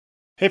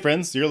Hey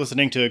friends, you're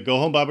listening to Go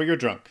Home Bible You're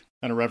Drunk,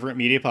 an Irreverent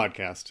Media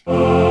podcast.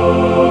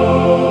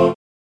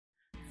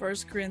 1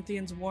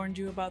 Corinthians warned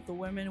you about the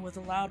women with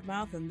a loud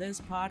mouth, and this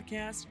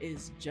podcast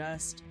is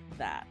just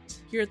that.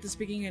 Here at the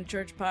Speaking in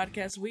Church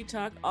podcast, we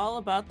talk all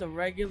about the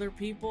regular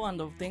people and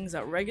the things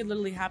that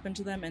regularly happen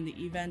to them in the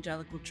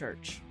evangelical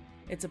church.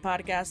 It's a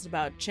podcast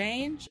about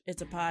change,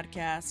 it's a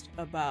podcast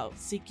about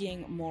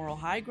seeking moral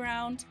high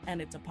ground,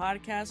 and it's a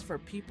podcast for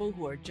people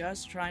who are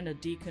just trying to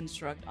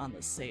deconstruct on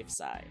the safe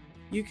side.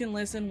 You can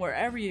listen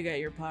wherever you get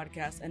your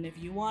podcast, and if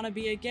you want to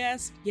be a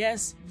guest,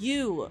 yes,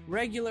 you,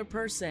 regular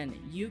person,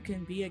 you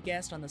can be a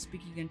guest on the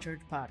Speaking in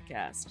Church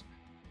podcast.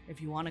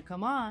 If you want to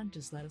come on,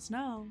 just let us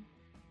know.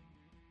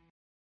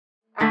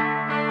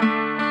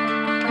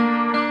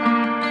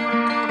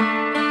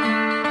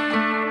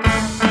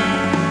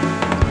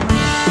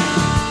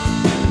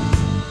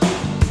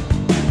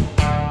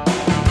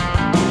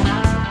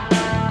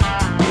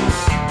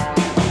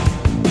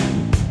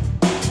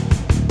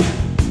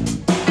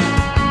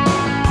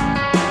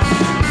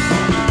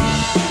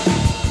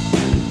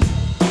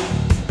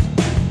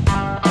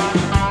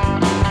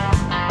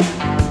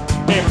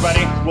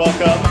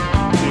 Welcome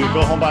to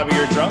Go Home Bible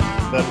You're Drunk,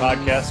 the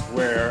podcast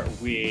where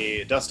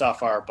we dust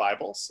off our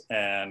Bibles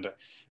and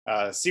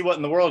see what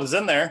in the world is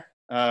in there,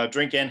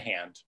 drink in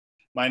hand.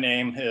 My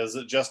name is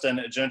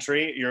Justin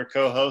Gentry, your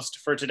co-host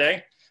for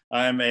today.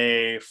 I'm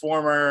a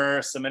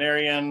former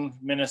seminarian,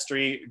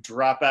 ministry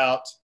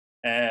dropout,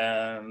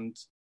 and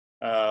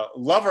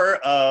lover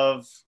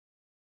of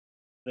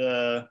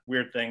the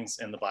weird things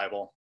in the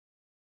Bible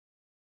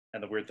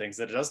and the weird things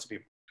that it does to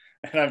people.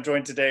 And I'm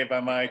joined today by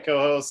my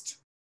co-host.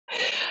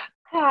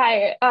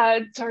 Hi,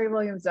 Tori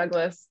Williams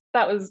Douglas.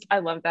 I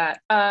love that.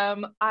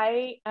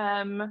 I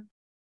am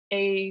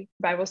a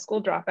Bible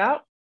school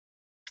dropout,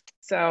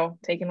 so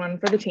taking one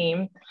for the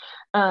team.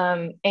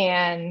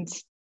 And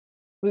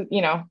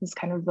was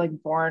kind of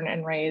like born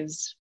and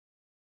raised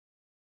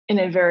in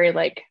a very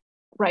like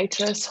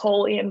righteous,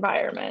 holy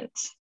environment.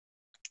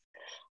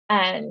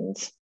 And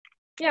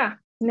yeah,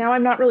 now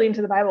I'm not really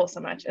into the Bible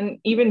so much. And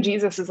even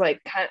Jesus is like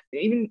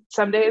even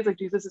some days like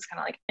Jesus is kind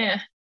of like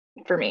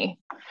for me.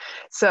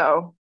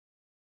 So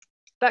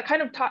that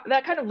kind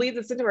of leads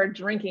us into our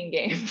drinking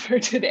game for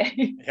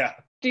today. Yeah.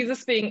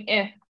 Jesus being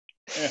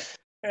It's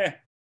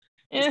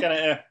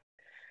kind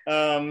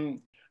of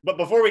but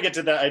before we get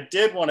to that, I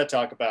did want to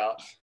talk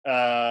about,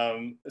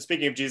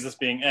 speaking of Jesus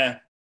being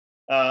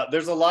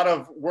there's a lot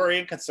of worry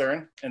and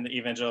concern in the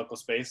evangelical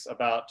space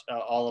about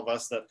all of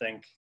us that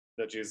think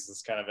that Jesus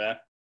is kind of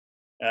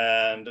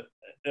and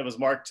it was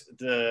marked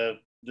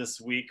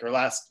this week or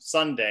last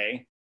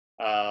Sunday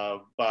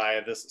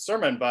by this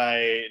sermon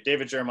by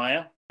David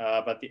Jeremiah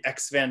about the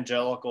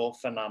exvangelical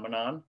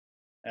phenomenon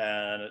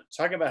and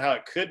talking about how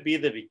it could be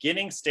the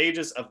beginning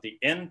stages of the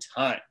end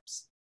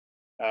times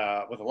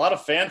with a lot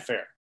of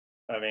fanfare.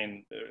 I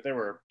mean, there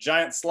were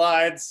giant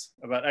slides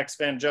about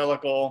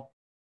exvangelical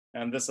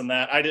and this and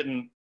that. I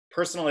didn't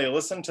personally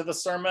listen to the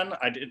sermon.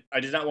 I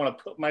did not want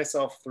to put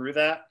myself through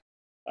that.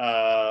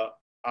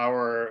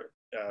 Our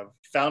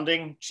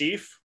founding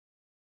chief,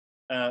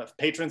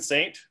 patron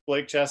saint,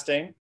 Blake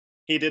Chastain,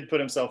 he did put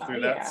himself through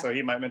that, so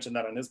he might mention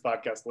that on his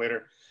podcast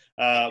later.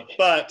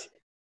 But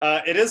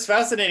it is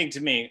fascinating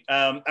to me.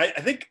 I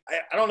think,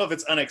 I don't know if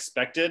it's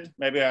unexpected.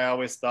 Maybe I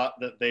always thought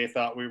that they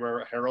thought we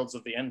were heralds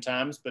of the end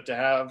times, but to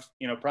have,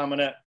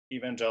 prominent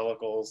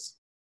evangelicals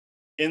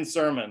in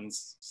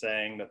sermons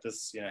saying that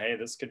this, hey,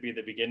 this could be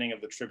the beginning of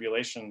the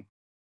tribulation,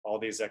 all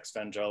these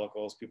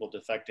exvangelicals, people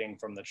defecting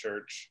from the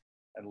church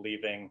and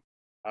leaving.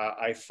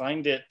 I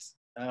find it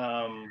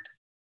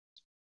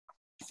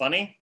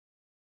funny.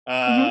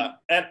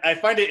 And I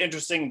find it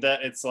interesting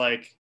that it's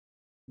like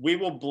we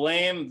will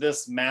blame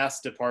this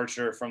mass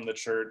departure from the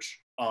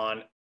church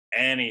on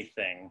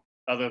anything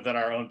other than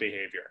our own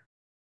behavior.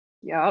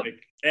 Yeah,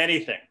 like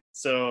anything.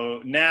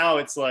 So now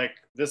it's like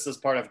this is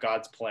part of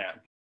God's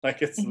plan.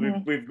 Like it's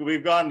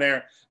we've gone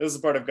there. This is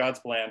part of God's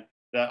plan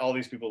that all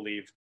these people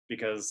leave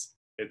because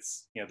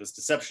it's this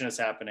deception is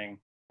happening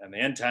and the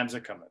end times are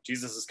coming.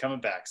 Jesus is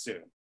coming back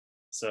soon.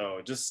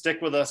 So just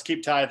stick with us,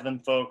 keep tithing,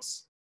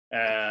 folks,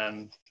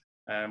 and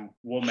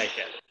we'll make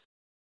it.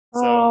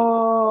 So,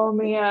 oh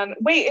man,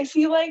 wait, is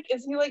he like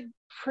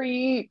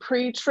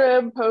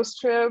pre-trib,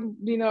 post-trib?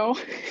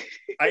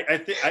 I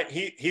think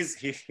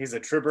he's a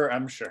tribber,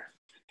 I'm sure.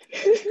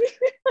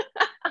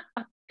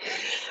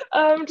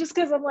 Just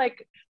because I'm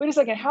like, wait a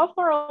second, how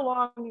far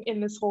along in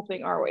this whole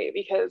thing are we?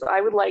 Because I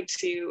would like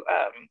to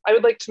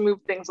move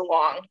things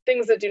along,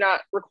 things that do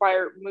not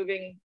require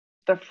moving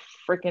the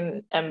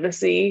freaking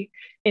embassy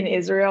in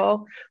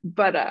Israel.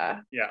 But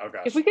yeah, oh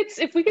gosh. if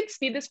we could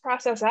speed this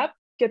process up,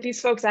 get these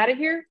folks out of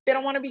here. They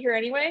don't want to be here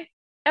anyway.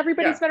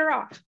 Everybody's better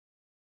off.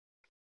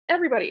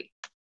 Everybody.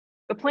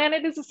 The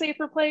planet is a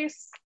safer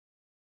place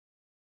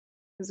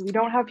because we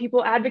don't have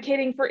people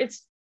advocating for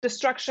its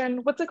destruction.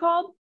 What's it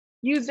called?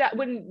 Used up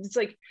when it's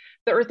like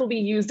the earth will be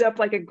used up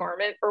like a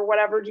garment or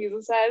whatever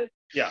Jesus said.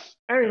 Yeah.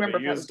 I don't remember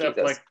used up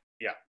Jesus.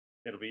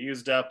 It'll be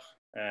used up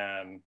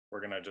and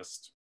we're gonna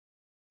just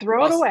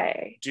Throw it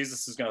away.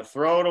 Jesus is going to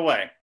throw it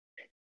away.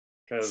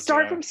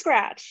 Start from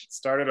scratch.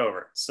 Start it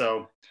over.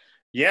 So,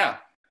 yeah,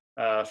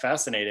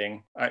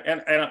 fascinating.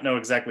 And I don't know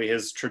exactly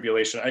his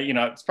tribulation.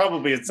 It's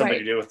probably something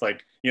to do with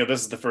like,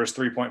 this is the first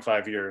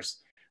 3.5 years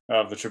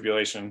of the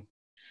tribulation.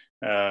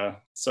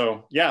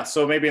 So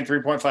maybe in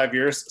 3.5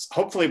 years,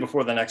 hopefully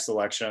before the next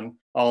election,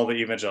 all the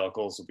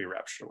evangelicals will be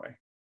raptured away.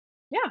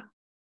 Yeah.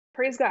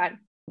 Praise God.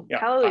 Yeah.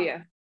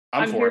 Hallelujah.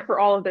 I'm here for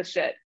all of this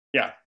shit.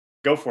 Yeah.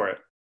 Go for it.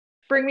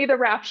 Bring me the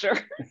rapture.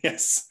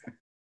 Yes.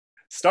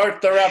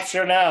 Start the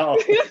rapture now.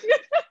 Oh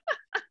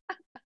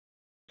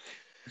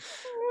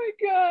my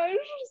gosh.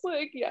 It's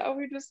like, yeah,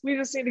 we just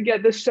need to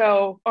get this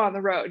show on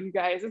the road, you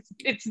guys.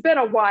 It's been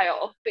a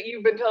while that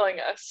you've been telling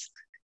us.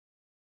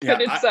 Yeah,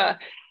 but it's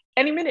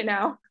any minute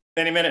now.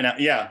 Any minute now.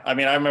 Yeah. I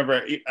mean, I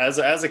remember as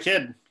a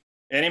kid,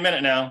 any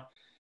minute now.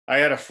 I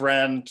had a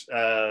friend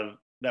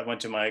that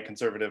went to my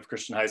conservative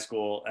Christian high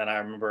school, and I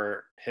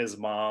remember his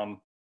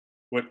mom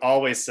would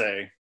always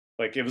say,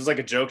 like, it was like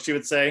a joke she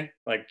would say,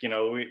 like,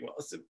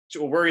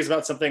 worries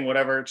about something,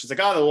 whatever. She's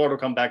like, oh, the Lord will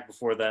come back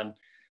before then.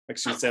 Like,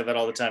 she would say that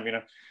all the time,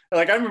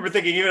 Like, I remember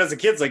thinking, even as a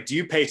kid, like, do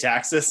you pay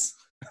taxes?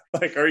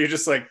 Like, are you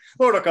just like,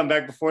 Lord will come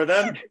back before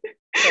then?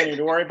 Don't need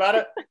to worry about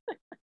it.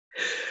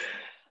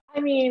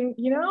 I mean,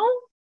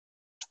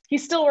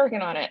 he's still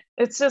working on it.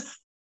 It's just,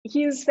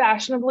 he's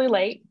fashionably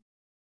late.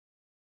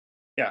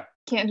 Yeah.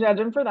 Can't judge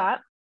him for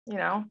that,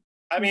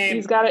 I mean,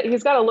 he's got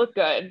to look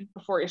good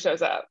before he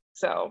shows up.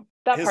 So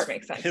that part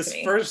makes sense to me. His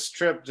first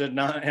trip did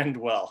not end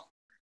well.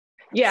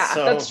 Yeah,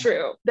 that's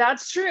true.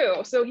 That's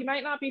true. So he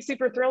might not be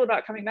super thrilled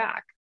about coming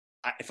back.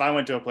 If I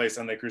went to a place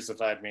and they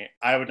crucified me,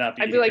 I would not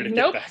be. I'd be like,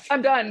 nope,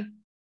 I'm done.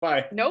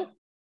 Bye. Nope.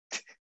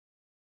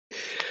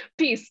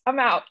 Peace. I'm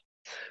out.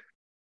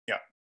 Yeah.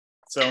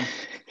 So.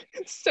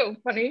 It's so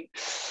funny.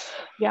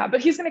 Yeah,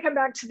 but he's going to come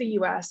back to the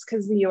U.S.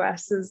 because the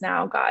U.S. is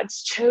now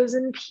God's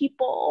chosen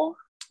people.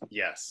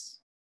 Yes.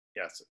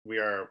 We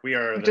are.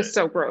 Just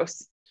so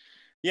gross.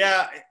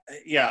 Yeah.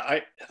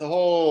 The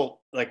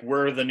whole, like,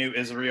 we're the new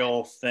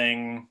Israel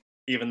thing,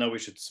 even though we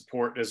should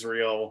support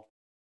Israel,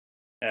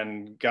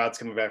 and God's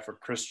coming back for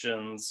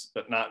Christians,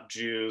 but not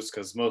Jews,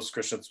 because most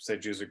Christians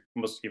would say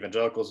most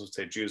evangelicals would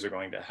say Jews are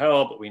going to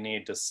hell, but we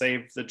need to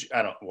save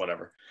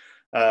whatever.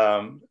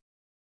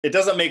 It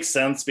doesn't make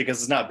sense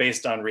because it's not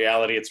based on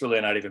reality. It's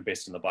really not even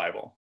based in the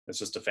Bible. It's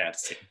just a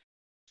fantasy.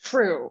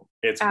 True.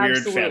 It's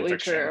absolutely weird fan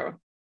fiction. True.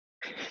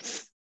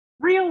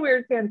 Real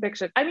weird fan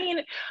fiction. I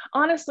mean,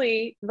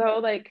 honestly, though,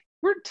 like,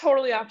 we're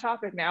totally off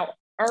topic now.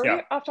 Are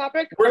we off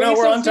topic? We're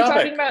on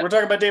topic. We're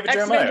talking about David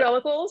Jeremiah.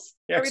 Evangelicals?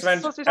 Yeah, are we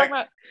supposed to be talking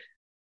about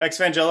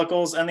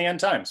evangelicals and the end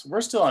times? We're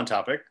still on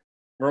topic.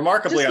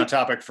 Remarkably on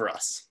topic for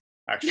us,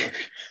 actually.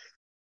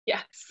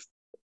 Yes.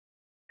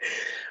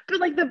 But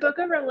like the book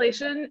of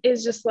Revelation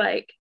is just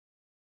like,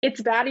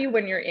 it's batty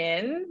when you're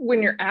in,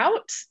 when you're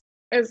out,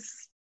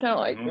 it's kind of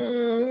like,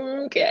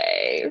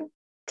 okay.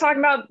 Talking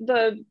about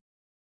the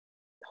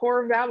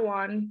whore of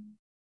Babylon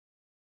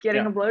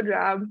getting a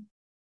blowjob.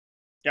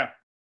 Yeah.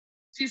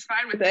 She's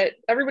fine with it.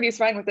 Everybody's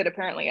fine with it,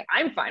 apparently.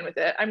 I'm fine with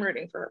it. I'm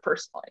rooting for her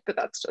personally, but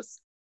that's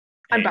just,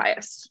 I'm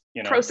biased.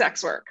 Pro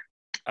sex work.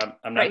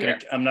 I'm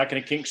not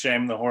gonna kink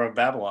shame the whore of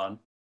Babylon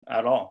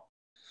at all.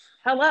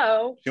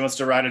 Hello. She wants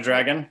to ride a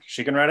dragon.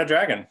 She can ride a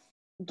dragon.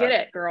 Get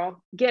it,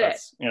 girl. Get it.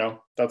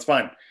 That's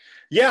fine.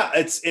 Yeah,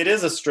 it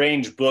is a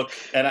strange book,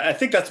 and I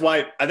think that's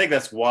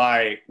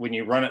why when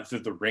you run it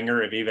through the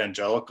ringer of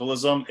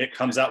evangelicalism, it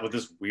comes out with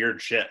this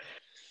weird shit.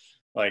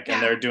 Like,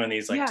 and they're doing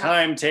these like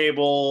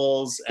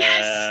timetables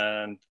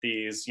and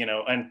these,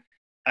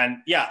 and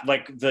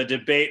like the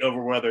debate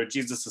over whether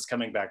Jesus is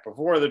coming back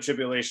before the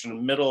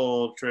tribulation,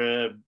 middle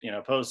trib,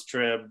 post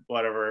trib,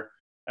 whatever.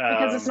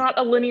 Because it's not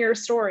a linear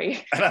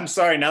story. And I'm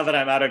sorry, now that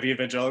I'm out of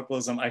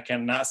evangelicalism, I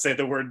cannot say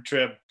the word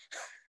trib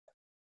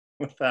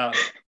without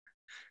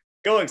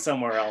going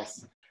somewhere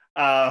else.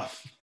 But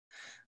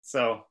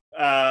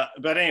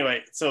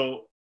anyway,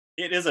 so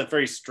it is such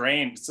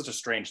a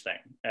strange thing.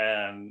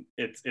 And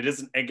it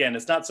isn't, again,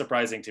 it's not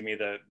surprising to me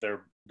that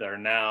they're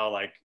now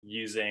like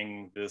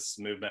using this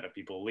movement of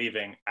people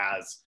leaving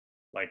as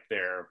like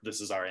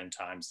this is our end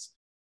times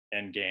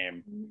end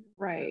game,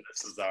 right?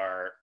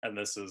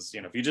 This is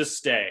if you just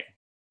stay,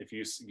 if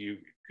you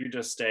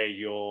just stay,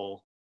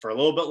 you'll, for a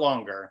little bit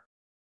longer,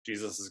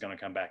 Jesus is going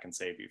to come back and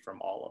save you from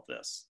all of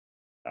this.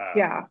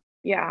 Yeah.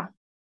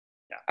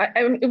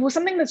 It was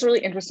something that's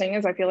really interesting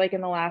is I feel like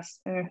in the last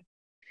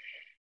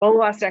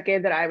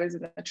decade that I was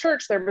in the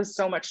church, there was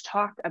so much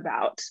talk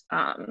about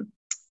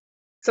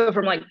so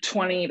from like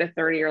 20 to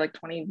 30 or like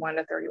 21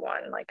 to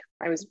 31, like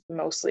I was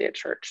mostly at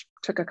church,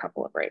 took a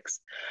couple of breaks.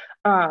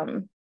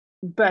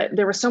 But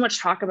there was so much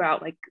talk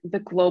about like the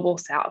global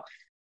South,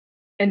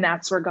 and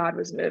that's where God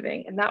was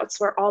moving, and that's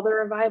where all the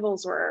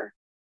revivals were.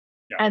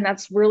 Yeah. And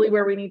that's really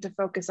where we need to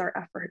focus our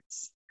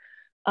efforts.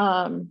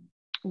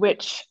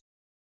 Which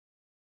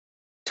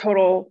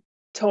total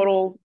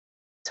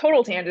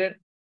tangent,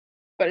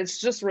 but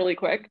it's just really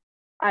quick.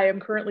 I am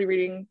currently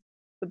reading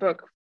the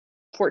book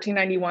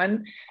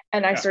 1491,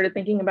 and I started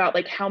thinking about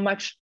like how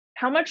much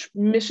how much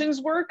missions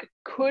work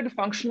could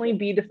functionally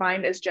be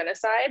defined as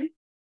genocide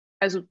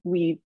as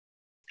we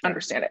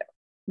understand it,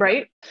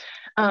 right?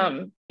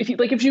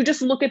 If you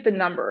just look at the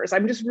numbers,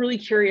 I'm just really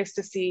curious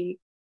to see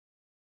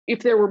if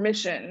there were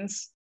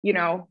missions,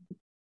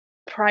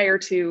 prior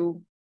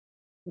to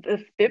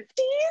the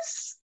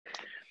 50s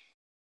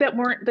that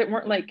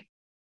weren't like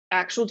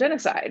actual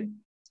genocide.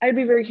 I'd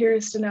be very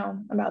curious to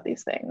know about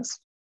these things.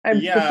 The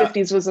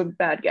 50s was a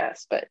bad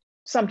guess, but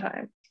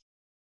sometime.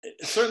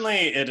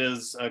 Certainly it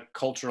is a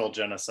cultural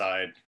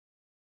genocide,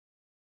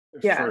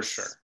 for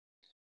sure.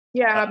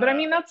 Yeah, but I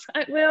mean, that's,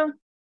 well,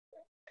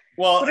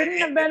 would it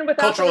have been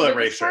without cultural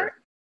erasure.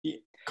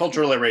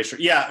 Cultural erasure.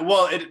 Yeah,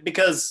 well,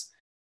 because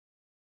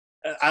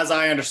as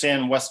I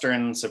understand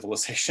Western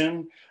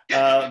civilization,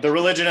 the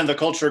religion and the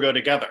culture go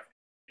together.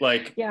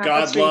 Like,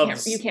 God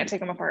loves, you can't take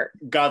them apart.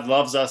 God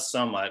loves us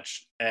so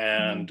much,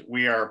 and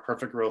we are a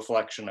perfect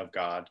reflection of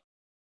God,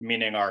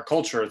 meaning our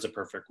culture is a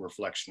perfect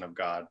reflection of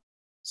God.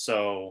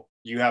 So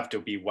you have to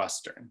be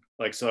Western.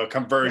 Like, so a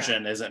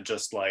conversion isn't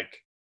just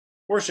like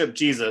worship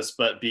Jesus,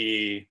 but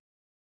be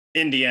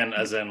Indian,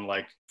 as in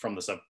like from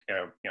the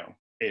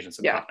Asian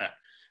subcontinent,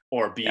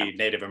 or be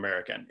Native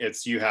American.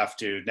 It's, you have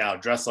to now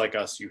dress like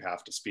us, you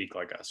have to speak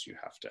like us, you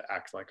have to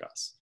act like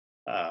us,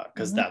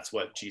 because that's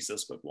what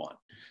Jesus would want.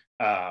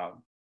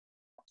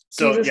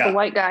 Jesus the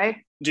white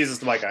guy. Jesus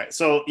the white guy.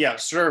 So yeah,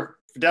 sure,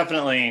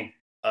 definitely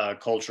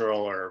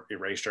cultural or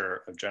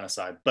erasure of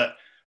genocide. But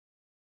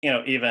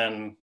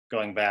even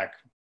going back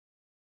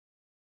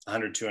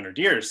 100, 200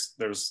 years,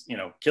 there's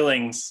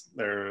killings,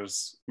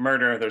 there's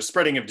murder, there's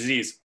spreading of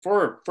disease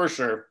for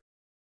sure.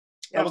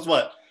 That was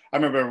what I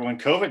remember when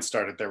COVID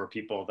started. There were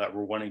people that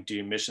were wanting to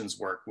do missions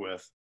work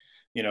with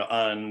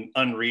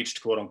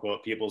unreached, quote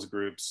unquote, people's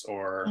groups,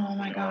 or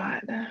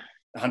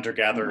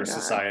hunter-gatherer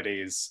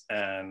societies.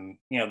 And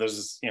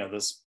there's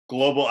this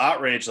global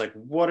outrage, like,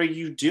 what are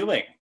you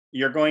doing?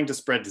 You're going to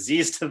spread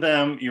disease to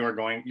them. You're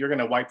going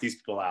to wipe these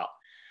people out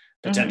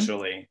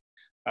potentially.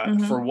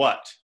 For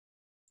what?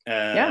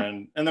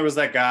 And there was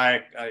that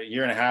guy a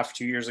year and a half,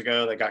 2 years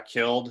ago, that got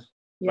killed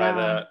by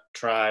the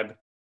tribe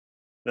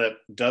that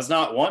does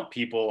not want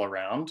people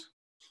around.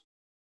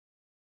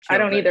 I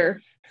don't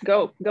either.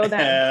 Go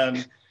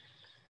then.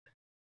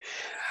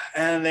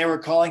 And they were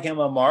calling him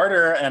a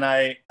martyr, and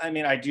I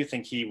mean, I do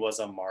think he was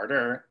a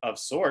martyr of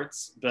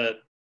sorts, but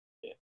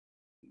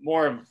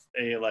more of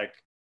a, like,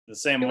 the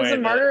same way.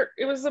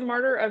 It was a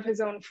martyr of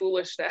his own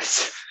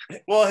foolishness.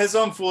 Well, his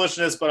own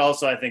foolishness, but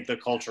also I think the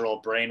cultural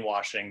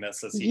brainwashing that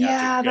says he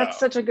had to go. That's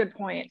such a good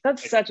point.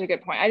 Such a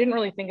good point. I didn't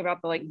really think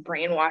about the like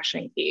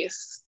brainwashing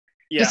piece.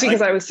 Just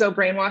because I was so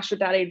brainwashed at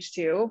that age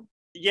too.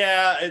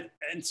 Yeah,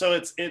 and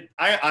so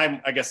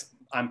I guess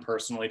I'm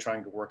personally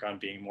trying to work on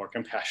being more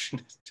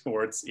compassionate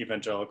towards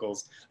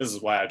evangelicals. This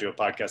is why I do a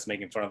podcast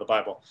making fun of the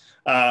Bible.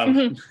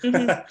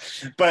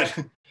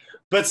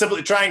 But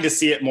simply trying to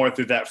see it more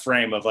through that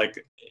frame of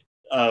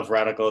of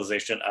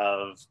radicalization,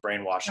 of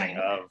brainwashing,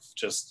 of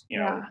just,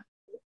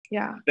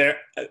 there,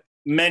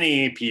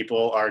 many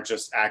people are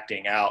just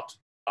acting out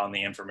on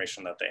the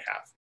information that they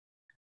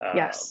have.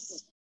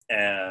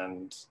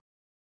 And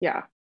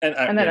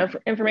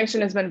that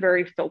information has been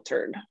very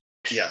filtered.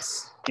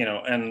 Yes,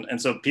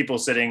 and so people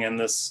sitting in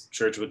this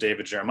church with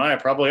David Jeremiah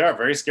probably are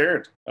very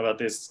scared about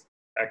this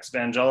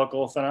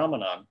evangelical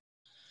phenomenon.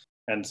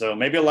 And so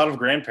maybe a lot of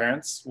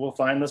grandparents will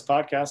find this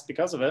podcast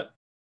because of it.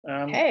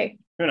 Hey,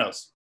 who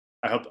knows?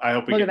 I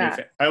hope we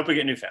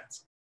get new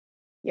fans.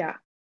 Yeah.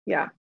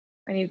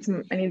 I need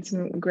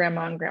some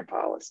grandma and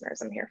grandpa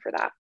listeners. I'm here for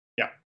that.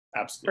 Yeah,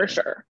 absolutely. For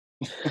sure.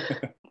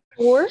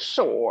 For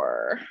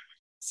sure.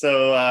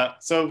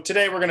 So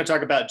today we're going to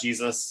talk about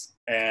Jesus,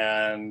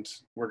 and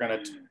we're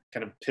going to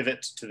kind of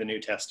pivot to the New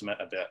Testament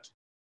a bit.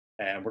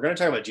 And we're going to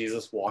talk about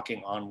Jesus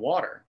walking on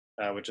water,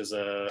 which is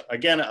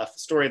again a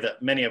story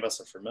that many of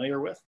us are familiar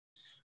with.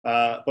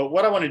 But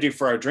what I want to do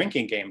for our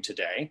drinking game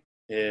today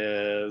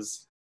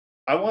is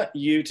I want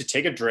you to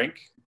take a drink,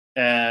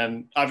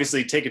 and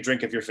obviously take a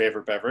drink of your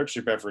favorite beverage,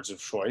 your beverage of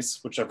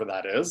choice, whichever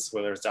that is,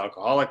 whether it's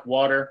alcoholic,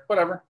 water,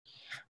 whatever.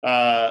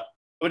 I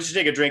want you to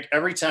take a drink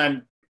every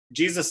time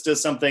Jesus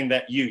does something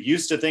that you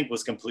used to think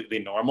was completely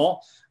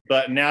normal,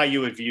 but now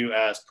you would view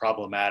as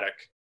problematic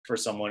for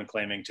someone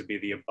claiming to be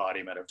the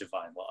embodiment of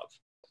divine love.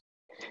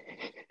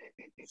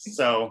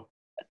 So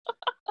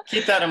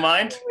keep that in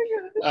mind.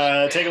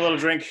 Take a little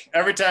drink.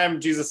 Every time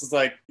Jesus is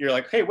like, you're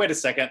like, hey, wait a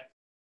second.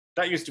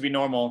 That used to be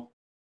normal.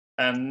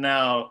 And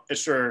now it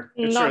sure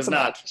is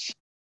not.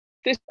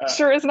 It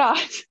sure is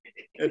not.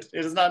 It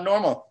is not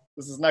normal.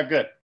 This is not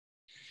good.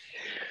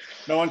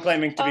 No one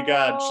claiming to be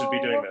God should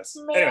be doing this.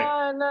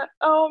 Man. Anyway.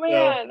 Oh,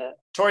 man. So,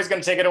 Tori's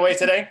going to take it away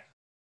today,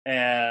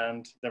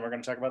 and then we're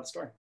going to talk about the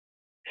story.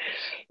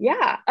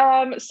 Yeah.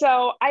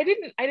 So I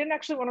didn't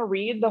actually want to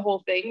read the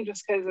whole thing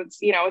just because it's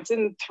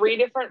in 3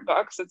 different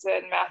books. It's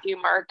in Matthew,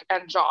 Mark,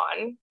 and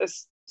John,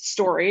 this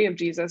story of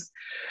Jesus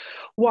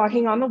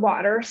walking on the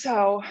water.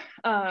 So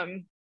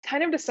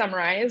kind of to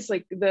summarize,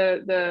 like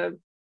the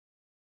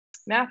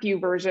Matthew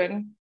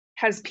version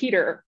has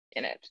Peter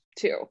in it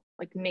too,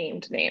 like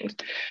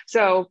named.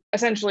 So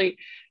essentially,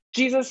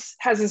 Jesus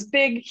has this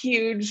big,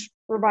 huge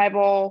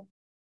revival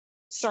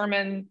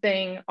sermon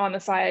thing on the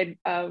side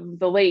of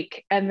the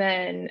lake, and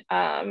then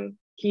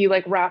he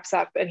like wraps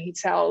up and he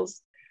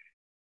tells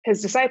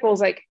his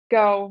disciples, like,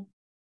 go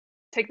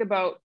take the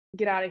boat,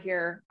 get out of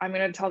here. I'm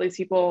going to tell these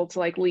people to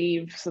like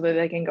leave so that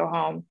they can go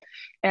home.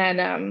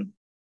 And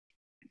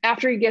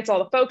after he gets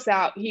all the folks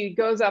out, he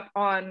goes up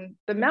on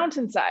the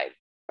mountainside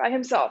by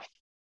himself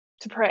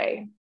to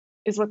pray,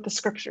 is what the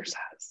scripture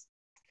says.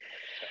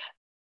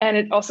 And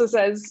it also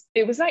says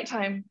it was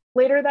nighttime.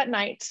 Later that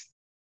night,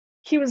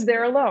 he was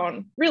there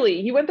alone.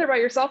 Really? You went there by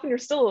yourself and you're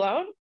still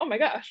alone? Oh my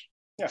gosh.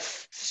 Yeah.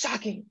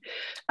 Shocking.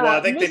 Well,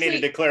 I think they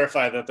needed to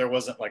clarify that there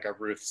wasn't like a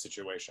Ruth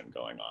situation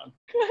going on.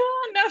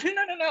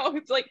 No.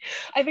 It's like,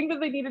 I think that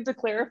they needed to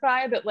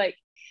clarify that like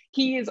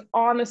he is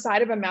on the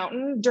side of a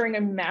mountain during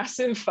a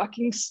massive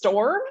fucking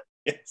storm.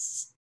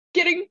 Yes.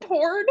 Getting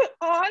poured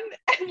on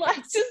and like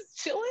just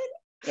chilling.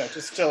 Yeah,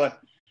 just chilling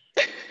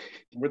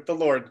with the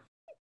Lord.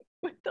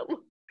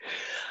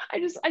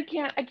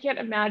 I can't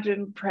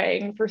imagine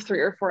praying for 3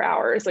 or 4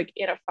 hours like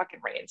in a fucking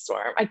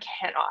rainstorm. I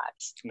cannot.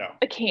 No.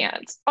 I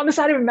can't. On the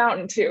side of a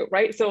mountain too,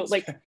 right? So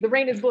like the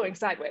rain is blowing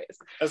sideways.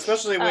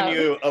 Especially when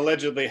you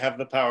allegedly have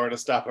the power to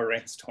stop a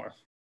rainstorm.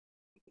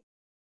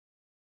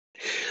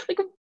 Like,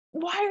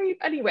 why are you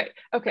anyway?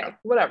 Okay,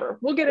 whatever.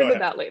 We'll get into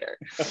that later.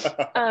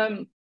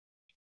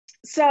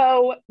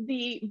 So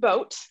the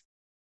boat,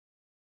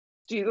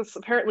 Jesus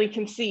apparently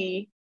can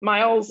see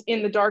miles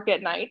in the dark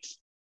at night.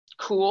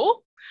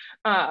 Cool.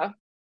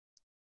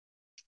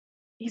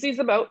 He sees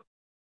the boat.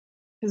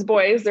 His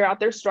boys, they're out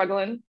there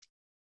struggling,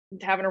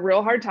 having a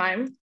real hard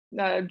time.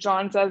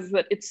 John says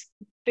that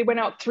they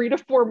went out 3 to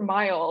 4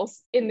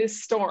 miles in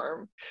this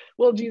storm.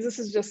 Well, Jesus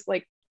is just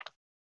like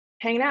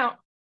hanging out,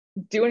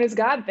 doing his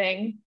God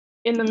thing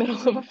in the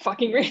middle of a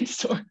fucking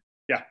rainstorm.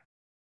 Yeah.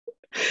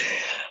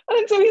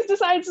 And so he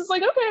decides, it's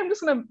like, okay, I'm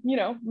just gonna,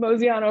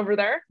 mosey on over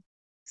there,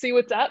 see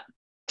what's up.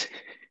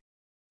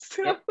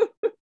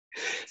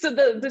 So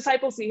the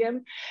disciples see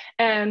him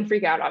and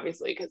freak out,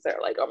 obviously, because they're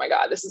like, oh my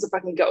God, this is a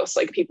fucking ghost.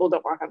 Like, people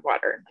don't walk on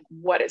water. Like,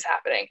 what is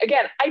happening?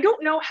 Again, I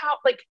don't know how,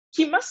 like,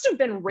 he must have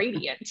been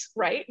radiant,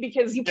 right?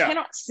 Because you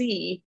cannot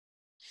see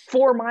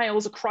 4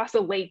 miles across a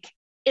lake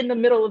in the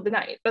middle of the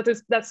night.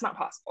 That's not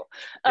possible.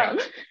 Yeah.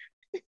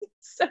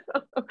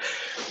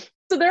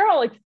 So they're all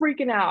like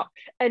freaking out.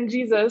 And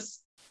Jesus,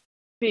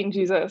 being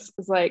Jesus,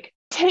 is like,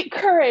 take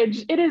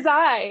courage, it is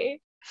I.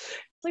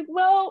 It's like,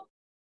 well,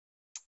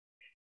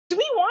 do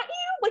we want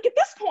you? Like at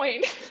this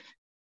point,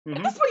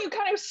 you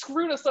kind of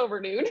screwed us over,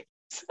 dude.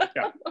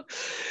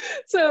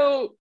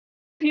 So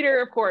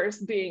Peter, of course,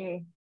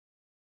 being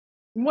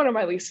one of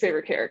my least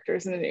favorite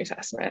characters in the New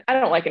Testament. I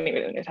don't like any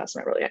of the New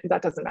Testament, really.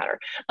 That doesn't matter.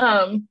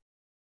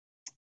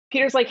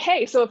 Peter's like,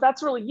 hey, so if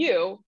that's really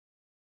you,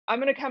 I'm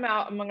going to come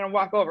out and I'm going to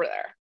walk over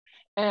there.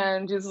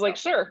 And Jesus is like,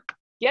 sure,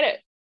 get it.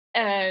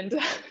 And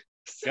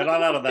get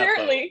on out of that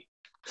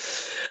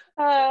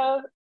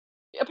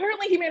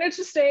apparently he managed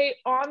to stay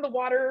on the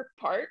water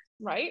part,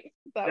 right?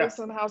 That was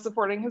somehow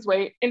supporting his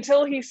weight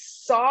until he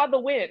saw the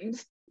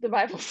wind, the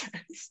Bible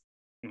says.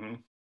 Which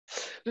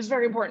is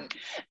very important.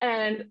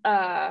 And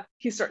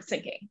he starts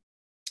sinking.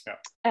 Yeah.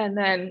 And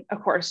then,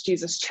 of course,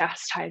 Jesus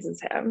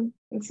chastises him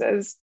and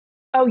says,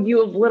 oh,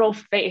 you of little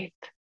faith.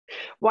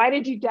 Why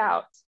did you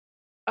doubt?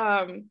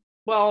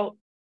 Well,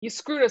 you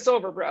screwed us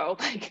over, bro.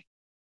 Like,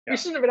 you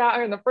shouldn't have been out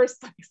here in the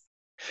first place.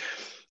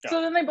 So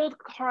then they both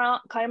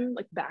climb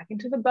like back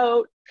into the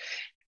boat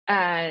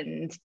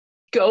and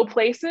go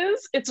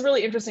places. It's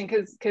really interesting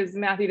because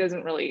Matthew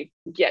doesn't really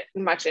get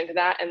much into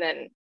that. And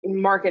then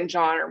Mark and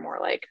John are more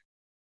like,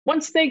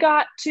 once they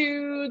got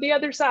to the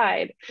other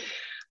side,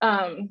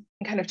 kind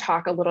of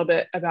talk a little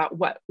bit about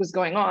what was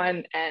going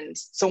on. And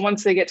so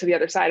once they get to the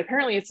other side,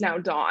 apparently it's now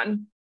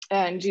dawn.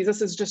 And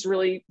Jesus is just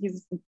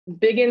he's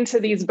big into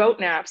these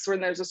boat naps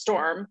when there's a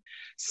storm.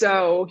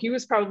 So he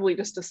was probably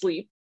just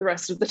asleep the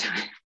rest of the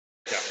time.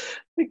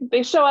 Yeah.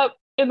 They show up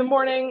in the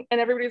morning and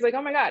everybody's like,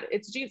 oh my God,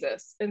 it's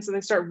Jesus. And so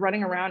they start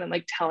running around and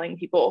like telling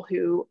people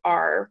who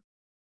are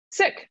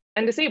sick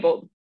and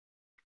disabled,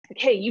 like,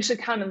 hey, you should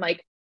come and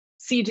like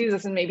see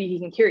Jesus and maybe he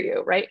can cure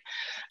you, right?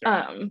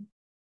 Yeah.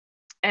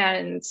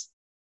 And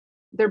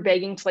they're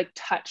begging to like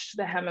touch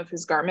the hem of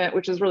his garment,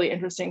 which is really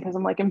interesting because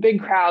I'm like, in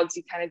big crowds,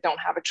 you kind of don't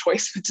have a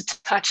choice but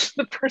to touch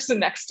the person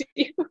next to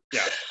you.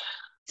 Yeah.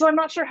 So I'm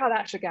not sure how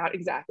that shook out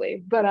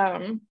exactly, but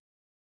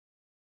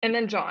and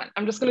then John,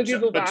 I'm just going to do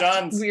the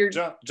last weird.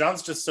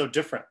 John's just so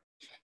different.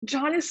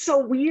 John is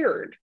so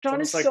weird. John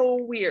is so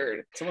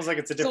weird. It's almost like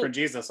it's a different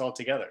Jesus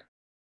altogether.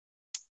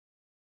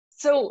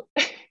 So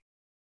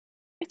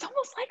it's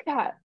almost like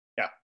that.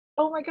 Yeah.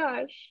 Oh my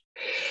gosh.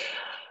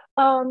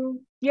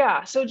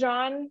 Yeah. So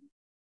John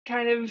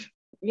kind of,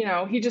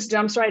 he just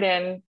jumps right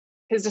in.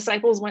 His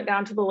disciples went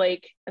down to the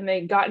lake and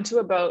they got into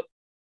a boat.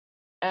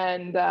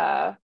 And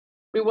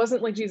it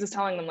wasn't like Jesus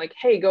telling them like,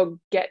 hey, go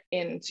get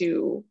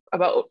into a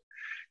boat.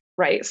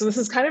 right? So this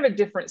is kind of a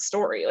different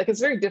story. Like, it's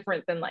very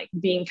different than like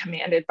being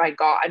commanded by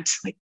God to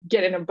like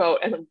get in a boat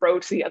and then row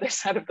to the other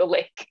side of the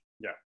lake.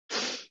 Yeah.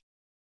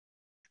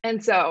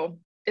 And so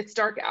it's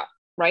dark out,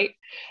 right?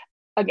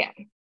 Again,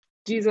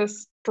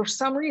 Jesus, for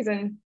some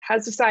reason,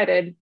 has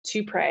decided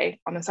to pray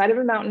on the side of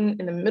a mountain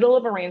in the middle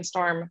of a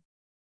rainstorm.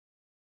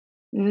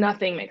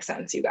 Nothing makes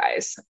sense, you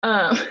guys.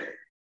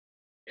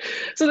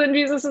 So then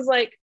Jesus is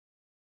like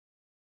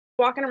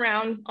walking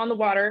around on the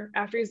water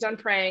after he's done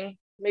praying,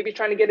 maybe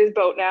trying to get his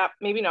boat nap,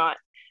 maybe not.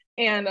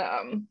 And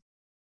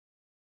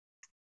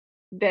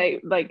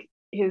they, like,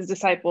 his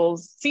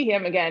disciples see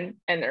him again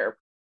and they're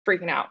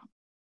freaking out,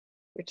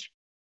 which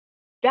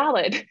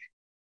valid.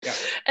 Yeah.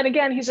 And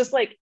again, he's just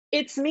like,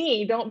 it's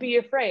me, don't be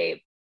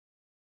afraid.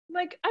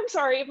 Like, I'm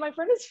sorry, if my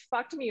friend has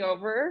fucked me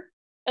over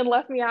and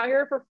left me out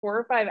here for 4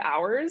 or 5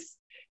 hours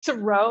to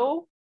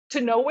row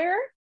to nowhere.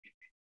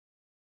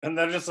 And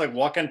they're just like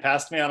walking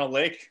past me on a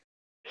lake.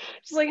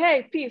 She's like,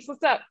 hey, peace,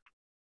 what's up?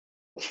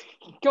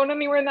 Going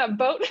anywhere in that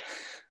boat?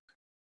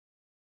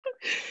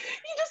 He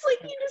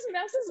just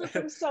messes with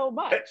them so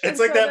much. It's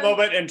like that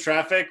moment in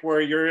traffic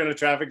where you're in a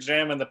traffic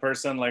jam and the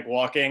person like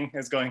walking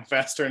is going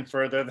faster and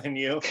further than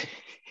you.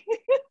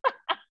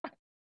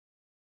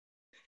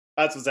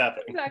 That's what's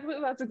happening.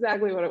 That's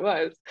exactly what it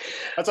was.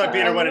 That's why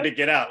Peter wanted to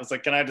get out. It's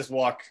like, can I just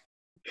walk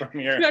from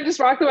here? Can I just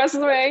walk the rest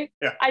of the way?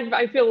 Yeah.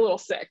 I feel a little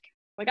sick.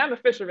 Like, I'm a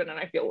fisherman and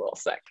I feel a little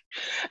sick.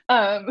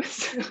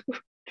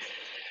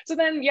 So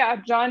then, yeah,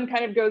 John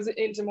kind of goes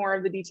into more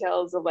of the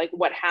details of like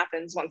what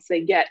happens once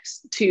they get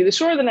to the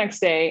shore the next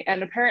day.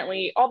 And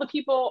apparently all the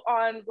people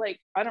on, like,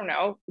 I don't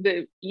know,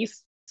 the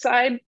east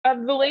side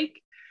of the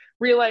lake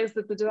realized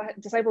that the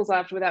disciples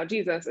left without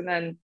Jesus. And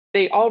then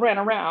they all ran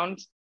around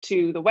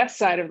to the west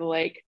side of the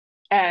lake.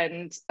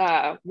 And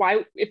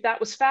why, if that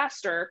was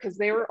faster, because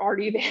they were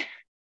already there.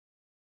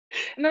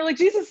 And they're like,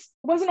 Jesus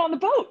wasn't on the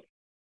boat.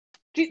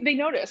 They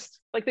noticed,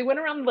 like, they went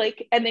around the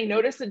lake and they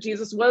noticed that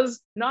Jesus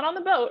was not on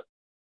the boat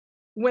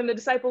when the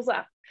disciples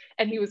left,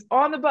 and he was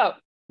on the boat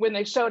when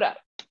they showed up.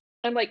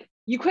 And like,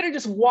 you could have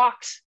just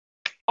walked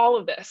all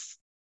of this.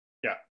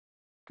 Yeah,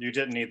 you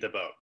didn't need the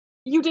boat.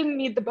 You didn't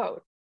need the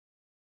boat.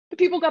 The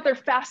people got there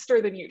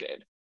faster than you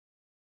did.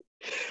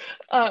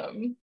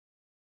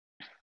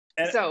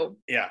 So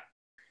yeah,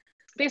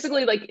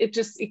 basically, like, it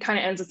kind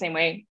of ends the same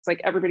way. It's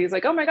like everybody's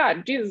like, oh my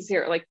God, Jesus is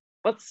here. Like,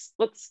 let's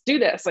do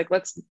this. Like,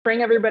 let's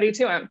bring everybody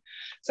to him.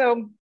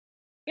 So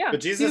yeah, but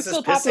Jesus is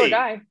still a popular pissy.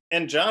 guy.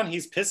 And John,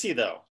 he's pissy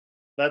though.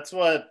 That's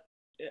what,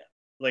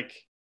 like,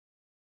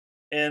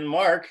 in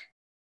Mark,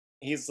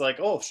 he's like,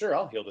 oh, sure,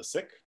 I'll heal the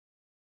sick.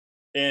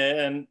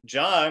 And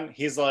John,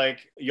 he's like,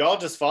 y'all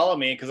just follow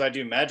me because I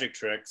do magic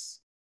tricks.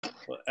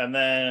 And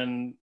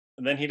then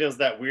he does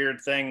that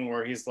weird thing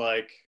where he's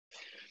like,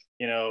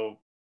 you know,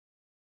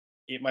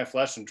 eat my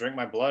flesh and drink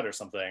my blood or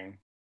something.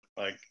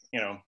 Like, you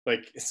know,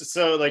 like,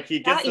 so like he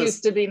gets that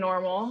used to be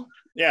normal.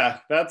 Yeah,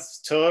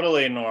 that's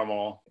totally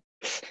normal.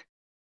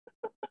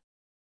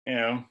 You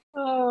know.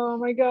 Oh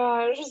my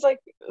gosh. It's like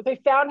they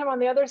found him on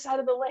the other side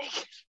of the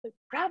lake. Like,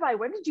 Rabbi,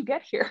 when did you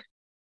get here?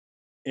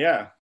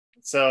 Yeah.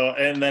 So,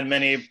 and then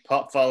many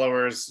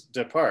followers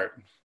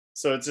depart.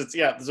 So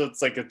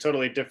it's like a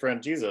totally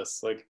different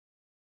Jesus. Like,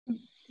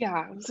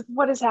 yeah, it's like,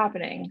 what is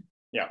happening?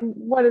 Yeah.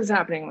 What is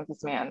happening with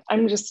this man?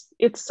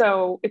 It's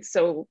so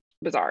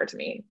bizarre to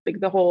me, like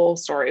the whole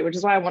story, which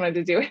is why I wanted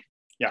to do it.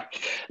 Yeah.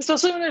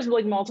 Especially when there's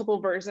like multiple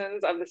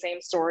versions of the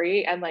same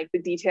story and like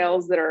the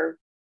details that are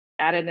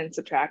added and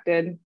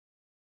subtracted.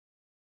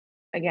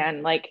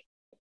 Again, like,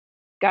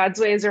 God's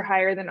ways are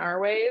higher than our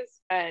ways,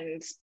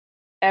 and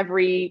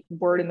every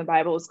word in the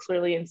Bible is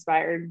clearly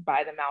inspired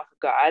by the mouth of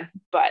God,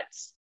 but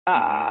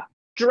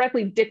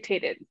directly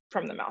dictated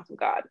from the mouth of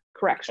God.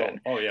 Correction.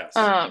 Oh yes.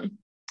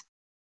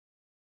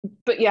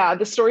 But yeah,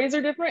 the stories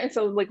are different, and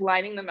so like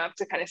lining them up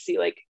to kind of see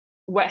like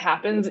what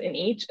happens in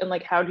each and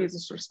like how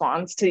Jesus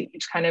responds to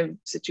each kind of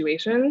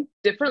situation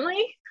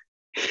differently,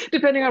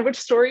 depending on which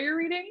story you're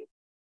reading.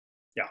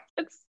 Yeah,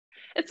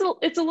 it's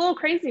a little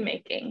crazy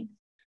making.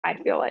 I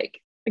feel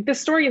like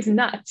this story is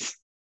nuts.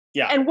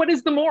 Yeah. And what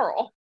is the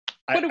moral?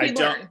 What do we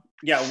learn?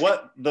 Yeah,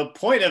 what the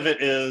point of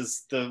it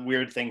is, the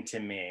weird thing to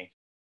me,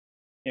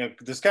 you know,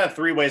 there's kind of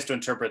 3 ways to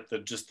interpret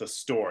just the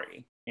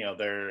story. You know,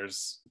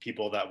 there's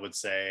people that would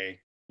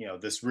say, you know,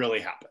 this really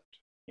happened.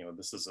 You know,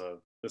 this is an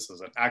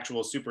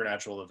actual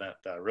supernatural event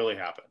that really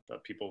happened.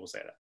 That people will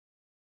say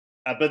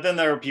that. But then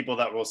there are people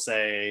that will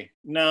say,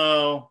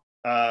 no,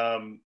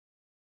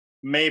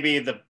 maybe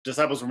the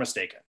disciples were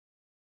mistaken.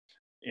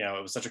 You know,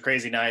 it was such a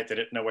crazy night, they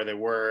didn't know where they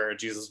were.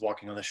 Jesus was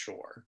walking on the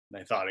shore.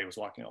 They thought he was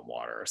walking on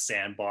water, or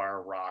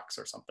sandbar, rocks,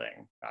 or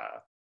something.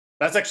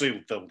 That's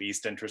actually the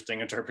least interesting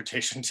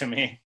interpretation to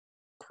me,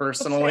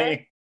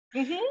 personally.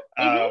 You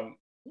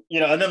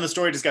know, and then the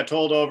story just got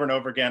told over and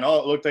over again. Oh,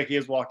 it looked like he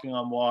was walking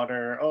on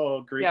water.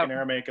 Oh, Greek and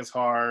Aramaic is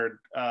hard.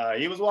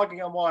 He was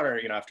walking on water,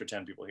 you know, after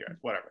 10 people hear it,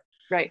 whatever.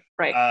 Right.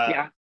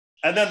 Yeah.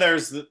 And then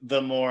there's the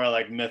more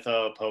like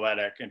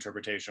mytho-poetic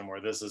interpretation,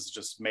 where this is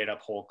just made up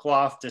whole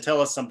cloth to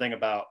tell us something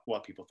about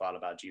what people thought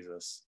about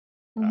Jesus.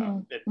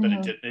 But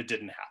it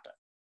didn't happen.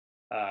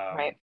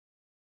 Right.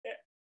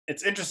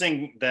 It's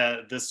interesting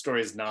that this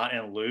story is not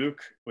in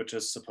Luke, which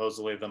is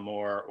supposedly the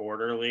more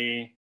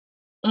orderly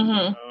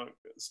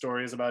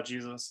stories about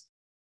Jesus.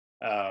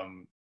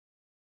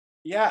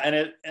 Yeah,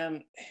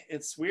 and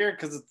it's weird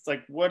because it's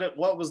like, what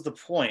was the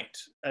point?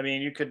 I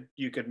mean, you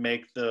could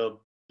make the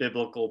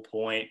biblical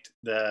point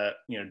that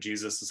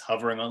Jesus is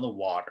hovering on the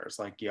waters,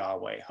 like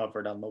Yahweh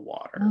hovered on the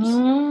waters.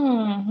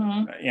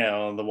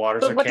 The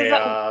waters are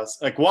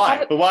chaos. Like,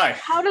 why? But why?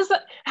 How does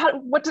that?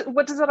 What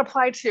does that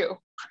apply to?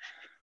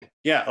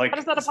 Yeah, like, how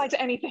does that apply to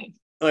anything?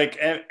 Like,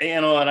 and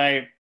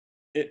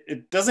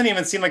it doesn't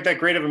even seem like that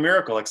great of a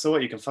miracle. Like, so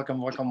what? You can fucking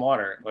walk on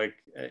water. Like,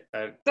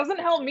 doesn't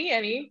help me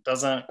any.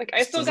 Doesn't. Like,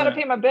 I still gotta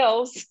pay my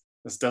bills.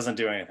 This doesn't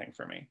do anything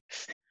for me.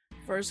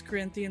 1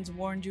 Corinthians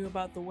warned you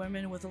about the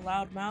women with a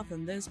loud mouth,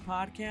 and this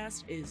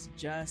podcast is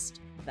just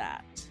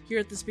that. Here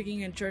at the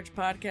Speaking in Church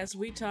podcast,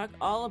 we talk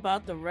all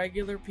about the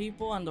regular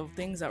people and the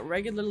things that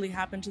regularly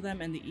happen to them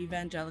in the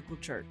evangelical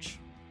church.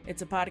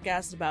 It's a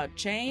podcast about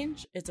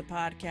change, it's a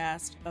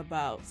podcast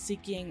about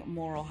seeking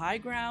moral high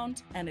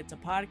ground, and it's a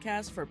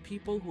podcast for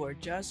people who are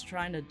just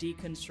trying to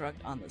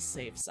deconstruct on the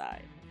safe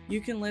side. You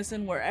can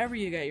listen wherever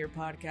you get your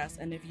podcast,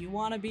 and if you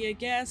want to be a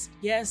guest,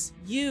 yes,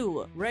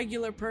 you,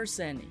 regular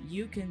person,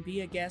 you can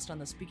be a guest on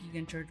the Speaking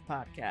in Church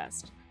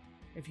podcast.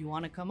 If you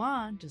want to come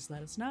on, just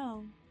let us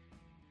know.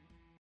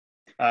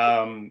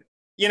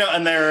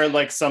 And there are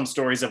like some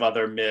stories of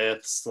other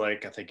myths.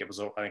 Like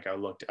I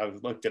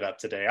looked it up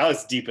today. I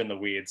was deep in the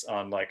weeds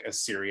on like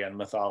Assyrian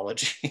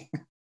mythology.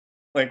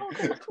 Like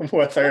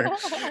whether,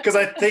 because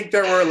I think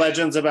there were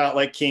legends about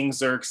like King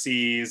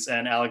Xerxes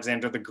and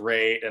Alexander the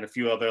Great and a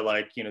few other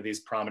like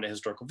these prominent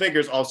historical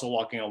figures also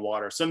walking on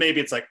water. So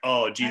maybe it's like,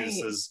 oh,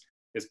 Jesus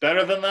is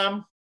better than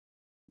them.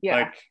 Yeah.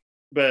 Like,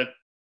 but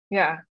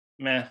yeah,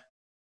 meh.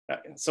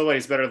 So what?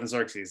 He's better than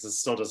Xerxes. This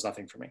still does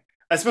nothing for me.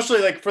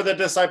 Especially like for the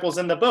disciples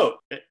in the boat.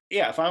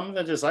 Yeah, if I'm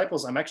the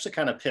disciples, I'm actually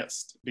kind of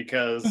pissed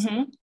because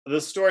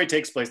the story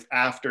takes place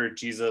after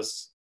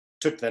Jesus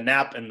took the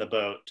nap in the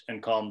boat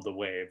and calmed the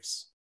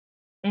waves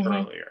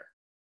earlier.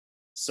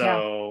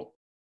 So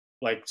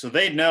so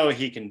they know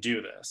he can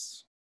do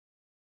this.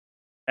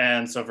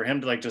 And so for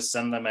him to like just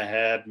send them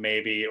ahead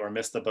maybe, or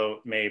miss the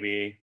boat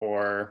maybe,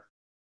 and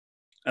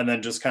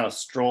then just kind of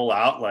stroll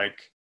out like,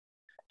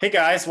 hey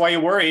guys, why are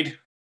you worried?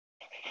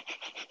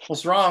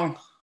 What's wrong?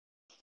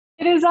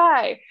 It is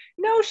I.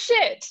 No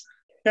shit.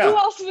 Yeah. Who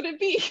else would it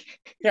be?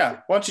 Yeah.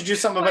 Why don't you do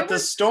something about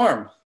this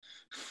storm?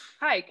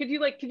 Hi, could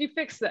you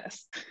fix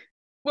this?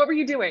 What were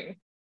you doing?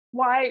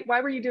 Why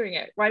were you doing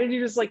it? Why did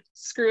you just like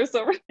screw us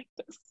over like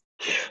this?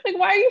 Like,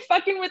 why are you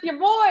fucking with your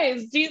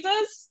boys,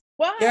 Jesus?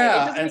 Why?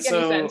 Yeah, it doesn't make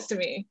any sense to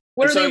me.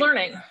 What are they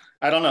learning?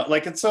 I don't know.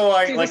 Like, and so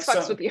I Jesus like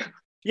fucks with you.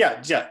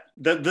 Yeah.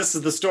 This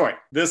is the story.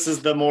 This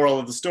is the moral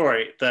of the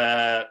story,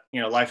 that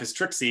life is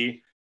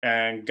tricksy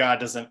and God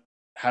doesn't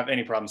have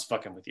any problems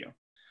fucking with you.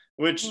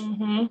 Which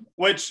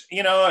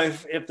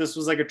if this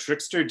was like a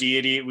trickster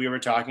deity we were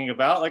talking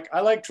about, like,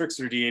 I like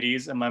trickster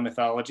deities in my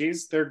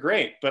mythologies. They're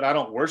great, but I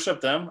don't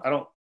worship them. I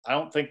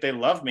don't think they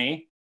love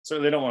me.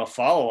 Certainly don't want to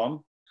follow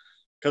them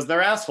because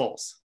they're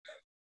assholes.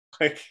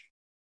 Like,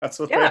 that's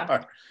what they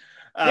are.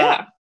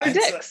 They're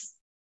dicks.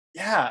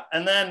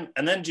 And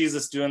then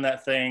Jesus doing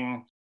that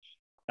thing,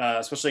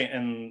 especially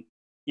in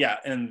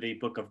the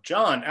book of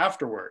John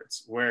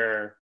afterwards,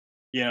 where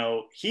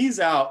he's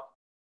out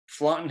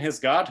flaunting his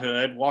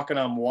godhood, walking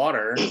on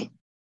water,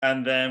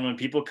 and then when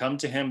people come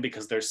to him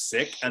because they're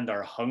sick and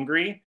they're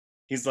hungry,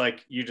 he's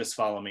like, you just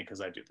follow me because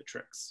I do the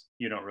tricks.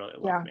 You don't really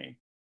love me.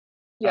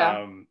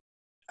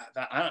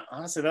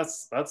 Honestly,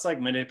 that's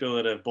like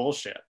manipulative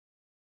bullshit.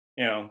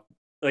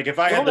 Like if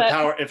I had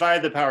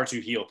the power to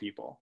heal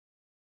people,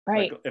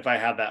 right? Like if I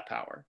had that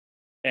power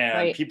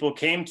and people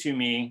came to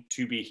me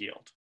to be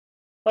healed,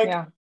 like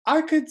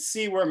I could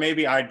see where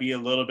maybe I'd be a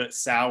little bit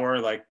sour.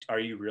 Like, are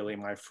you really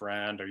my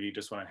friend? Or you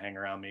just want to hang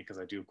around me because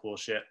I do cool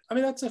shit? I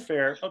mean, that's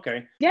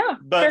okay. Yeah.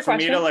 But for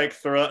me to like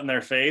throw it in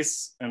their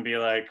face and be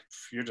like,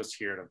 you're just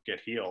here to get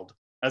healed,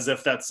 as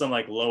if that's some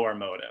like lower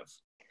motive.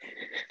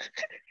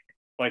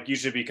 Like, you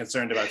should be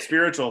concerned about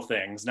spiritual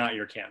things, not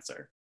your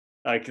cancer.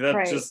 Like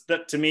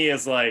that to me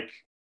is like,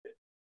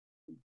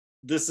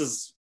 this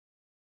is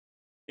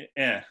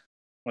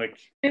like.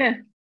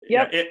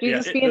 Yep.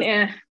 Jesus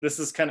being This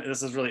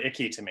is really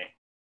icky to me.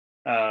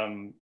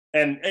 And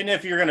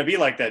if you're going to be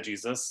like that,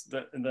 Jesus,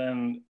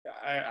 then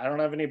I don't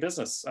have any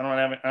business. I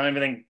don't have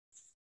anything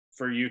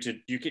for you to.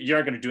 You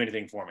aren't going to do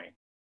anything for me.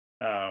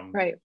 And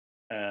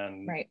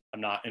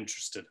I'm not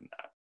interested in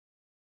that.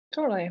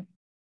 Totally.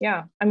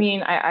 Yeah. I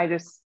mean, I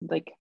just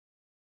like,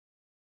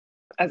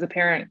 as a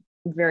parent,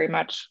 very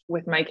much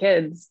with my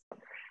kids,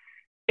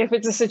 if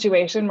it's a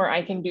situation where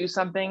I can do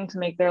something to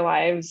make their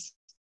lives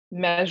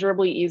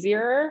measurably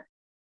easier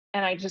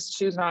and I just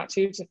choose not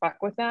to fuck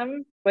with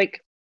them, like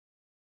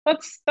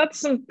that's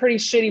some pretty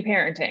shitty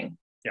parenting.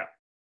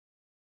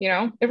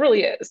 It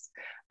really is.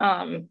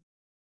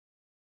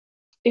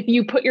 If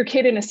you put your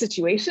kid in a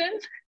situation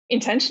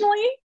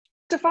intentionally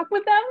to fuck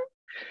with them,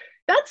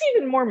 that's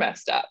even more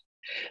messed up.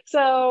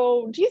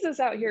 So Jesus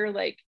out here,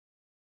 like,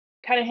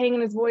 kind of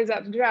hanging his boys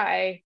out to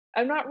dry.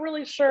 I'm not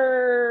really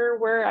sure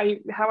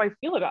how I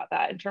feel about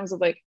that in terms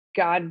of like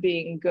God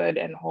being good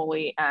and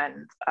holy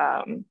and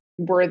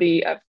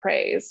worthy of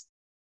praise.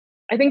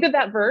 I think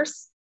that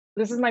verse,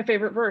 this is my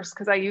favorite verse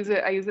because I use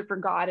it for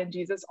God and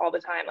Jesus all the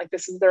time. Like,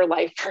 this is their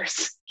life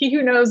verse. He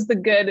who knows the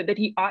good that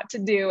he ought to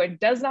do and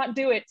does not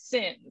do it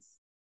sins.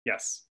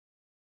 Yes.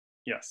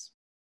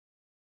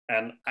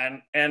 And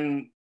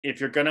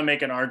if you're going to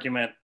make an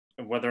argument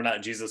of whether or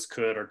not Jesus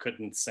could or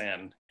couldn't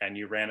sin, and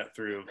you ran it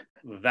through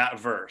that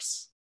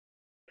verse,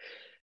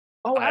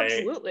 oh,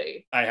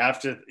 absolutely,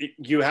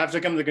 you have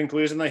to come to the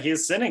conclusion that he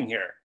is sinning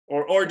here,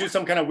 or do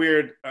some kind of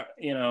weird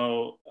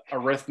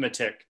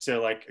arithmetic to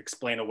like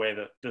explain away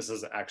that this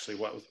is actually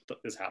what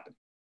is happening,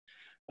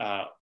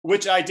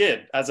 which I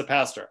did as a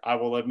pastor, I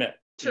will admit.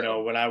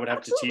 True. When I would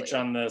have to teach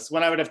on this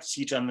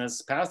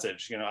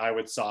passage, I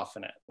would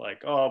soften it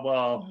like, oh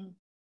well,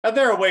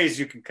 there are ways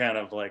you can kind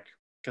of like,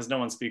 because no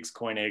one speaks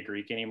Koine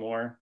Greek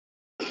anymore,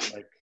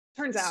 like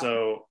turns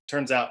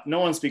out no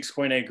one speaks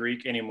Koine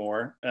Greek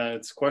anymore.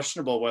 It's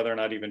questionable whether or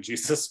not even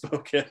Jesus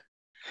spoke it.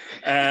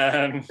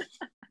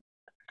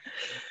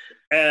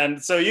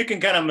 And so you can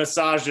kind of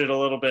massage it a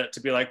little bit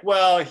to be like,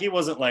 well, he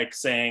wasn't like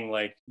saying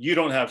like, you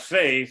don't have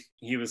faith.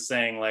 He was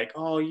saying like,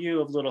 oh, you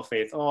have little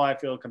faith. Oh, I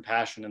feel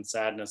compassion and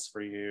sadness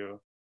for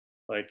you.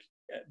 Like,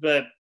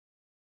 but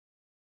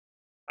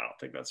I don't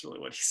think that's really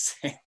what he's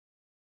saying.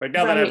 Like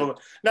now that I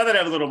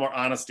have a little more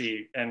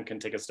honesty and can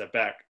take a step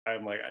back,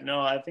 I'm like,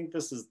 no, I think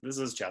this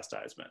is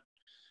chastisement.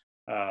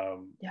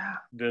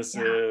 This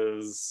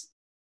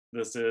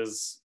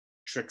is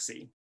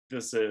tricksy.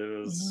 This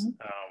is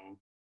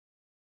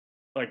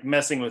like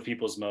messing with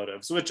people's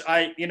motives, which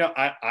I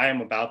am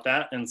about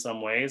that in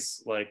some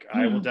ways. Like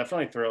I will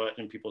definitely throw it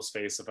in people's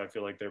face if I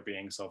feel like they're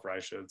being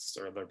self-righteous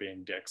or they're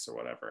being dicks or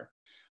whatever.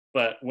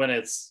 But when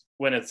it's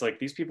like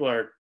these people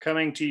are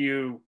coming to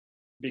you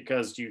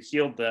because you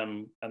healed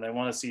them and they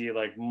want to see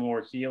like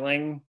more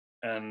healing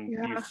and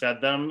you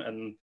fed them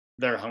and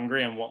they're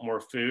hungry and want more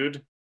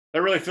food,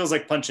 that really feels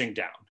like punching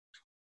down.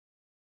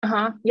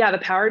 Yeah, the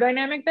power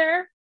dynamic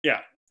there. Yeah.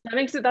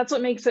 That's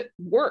what makes it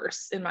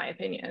worse, in my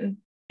opinion.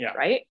 Yeah.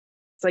 Right?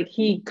 It's like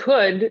he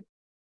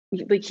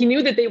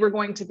knew that they were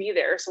going to be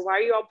there. So why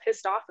are you all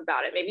pissed off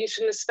about it? Maybe you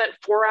shouldn't have spent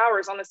 4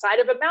 hours on the side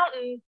of a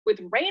mountain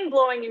with rain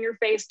blowing in your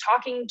face,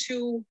 talking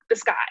to the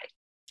sky.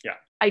 Yeah.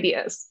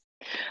 Ideas.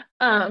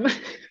 But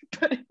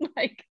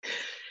like,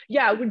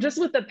 yeah, just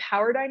with the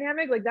power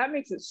dynamic, like that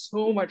makes it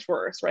so much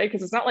worse, right?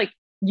 Because it's not like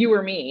you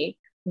or me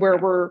where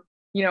we're,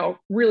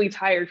 really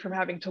tired from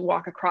having to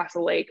walk across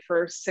a lake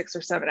for 6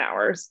 or 7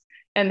 hours.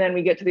 And then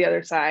we get to the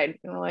other side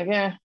and we're like,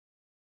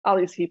 all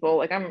these people,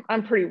 like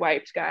I'm pretty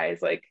wiped,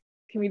 guys. Like,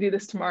 can we do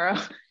this tomorrow?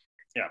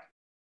 Yeah.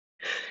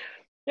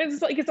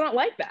 It's like, it's not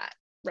like that,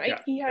 right? Yeah.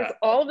 He has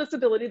all of this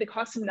ability that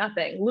costs him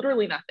nothing,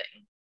 literally nothing.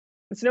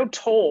 It's no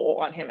toll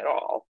on him at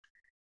all.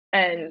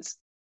 And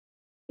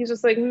he's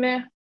just like,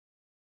 meh.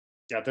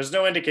 Yeah, there's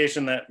no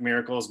indication that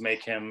miracles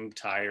make him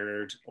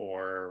tired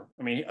or,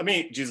 I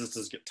mean, Jesus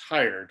does get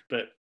tired,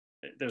 but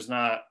there's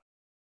not,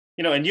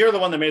 and you're the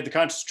one that made the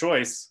conscious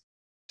choice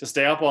to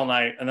stay up all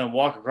night and then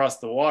walk across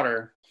the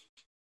water.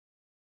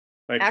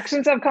 Like,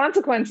 actions have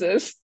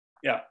consequences.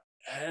 Yeah.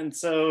 And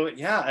so,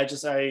 yeah,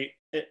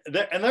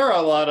 there are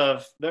a lot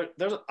of,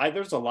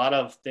 there's a lot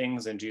of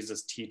things in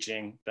Jesus'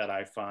 teaching that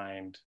I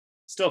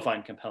still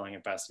find compelling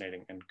and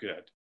fascinating and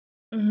good.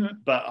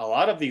 But a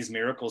lot of these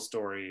miracle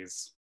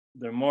stories,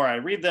 the more I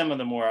read them and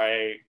the more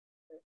I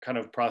kind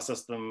of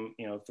process them,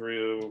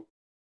 through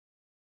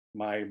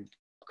my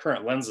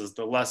current lenses,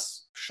 the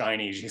less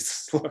shiny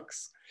Jesus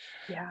looks.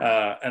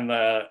 Yeah. And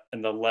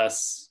the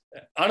less,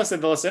 honestly,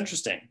 the less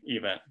interesting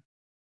even.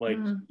 Like,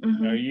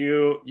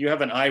 you have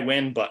an I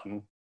win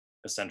button,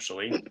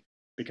 essentially,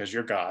 because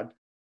you're God.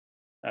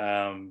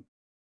 And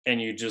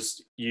you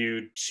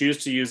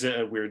choose to use it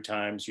at weird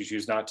times. You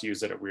choose not to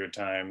use it at weird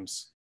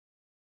times.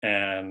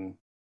 And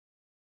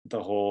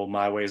the whole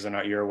my ways are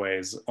not your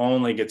ways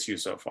only gets you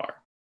so far.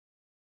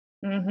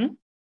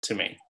 To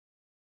me.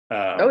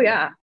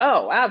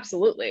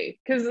 Absolutely.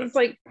 Because it's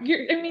like,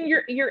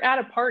 you're at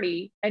a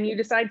party and you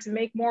decide to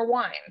make more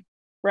wine,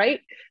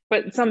 right?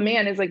 But some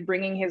man is like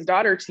bringing his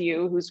daughter to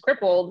you who's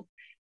crippled,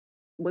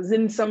 was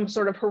in some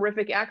sort of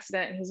horrific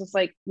accident, and he's just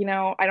like,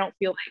 I don't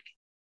feel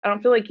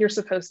like you're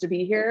supposed to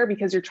be here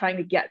because you're trying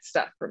to get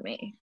stuff from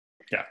me.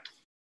 Yeah.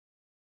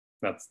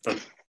 That's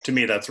to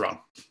me, that's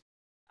wrong.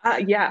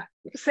 Yeah,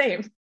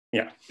 same.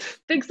 Yeah.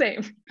 Big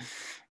same.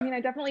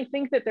 I definitely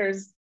think that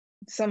there's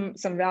some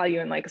value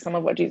in like some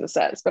of what Jesus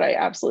says, but I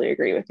absolutely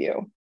agree with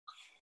you.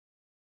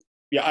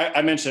 Yeah,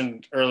 I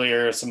mentioned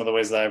earlier some of the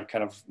ways that I've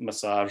kind of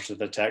massaged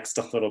the text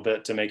a little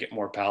bit to make it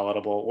more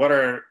palatable. What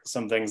are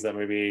some things that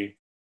maybe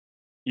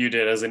you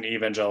did as an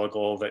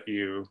evangelical that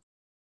you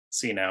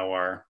see now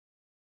are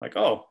like,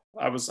 oh,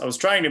 I was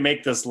trying to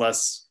make this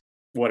less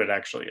what it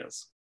actually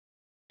is?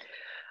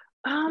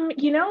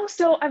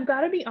 So I've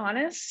got to be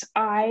honest,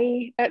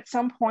 I at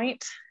some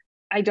point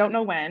I don't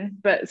know when,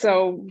 but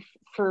so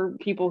for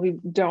people who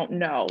don't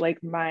know,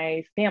 like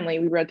my family,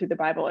 we read through the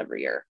Bible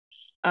every year.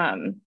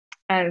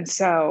 And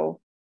so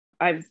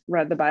I've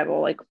read the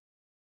Bible like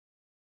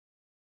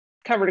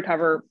cover to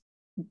cover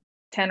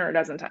 10 or a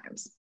dozen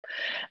times.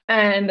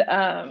 And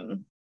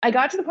I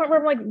got to the point where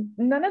I'm like,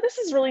 none of this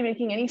is really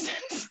making any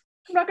sense.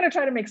 I'm not going to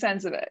try to make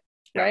sense of it.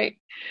 Yeah. Right.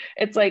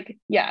 It's like,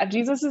 yeah,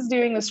 Jesus is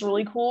doing this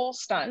really cool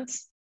stunt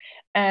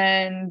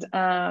and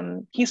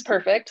he's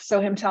perfect. So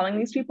him telling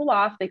these people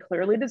off, they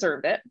clearly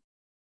deserved it.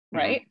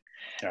 Right.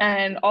 Yeah.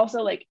 And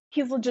also like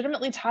he's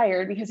legitimately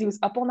tired because he was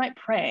up all night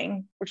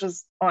praying, which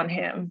is on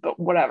him, but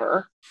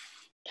whatever.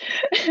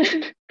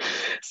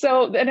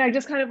 So then I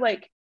just kind of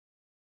like,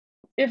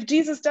 if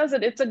Jesus does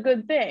it, it's a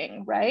good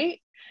thing, right?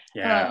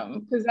 Yeah.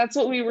 Because that's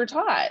what we were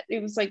taught.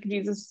 It was like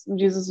Jesus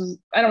was,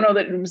 I don't know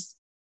that it was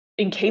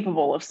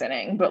incapable of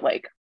sinning, but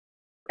like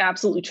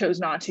absolutely chose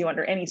not to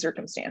under any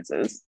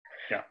circumstances.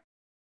 Yeah.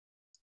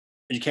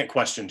 You can't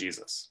question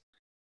Jesus.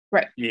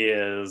 Right. He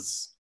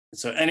is,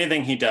 so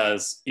anything he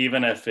does,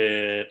 even if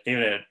it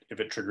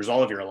triggers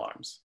all of your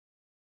alarms,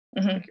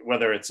 like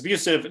whether it's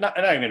abusive, not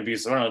even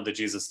abusive. I don't know that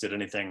Jesus did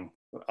anything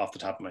off the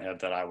top of my head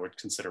that I would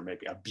consider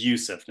maybe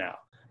abusive now,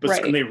 but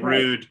certainly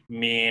rude,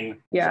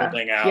 mean,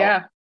 holding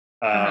out.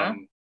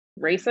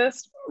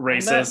 Racist.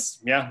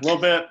 Yeah, a little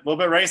bit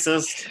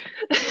racist.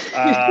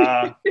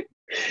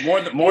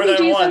 More than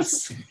Jesus,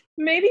 once.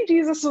 Maybe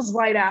Jesus was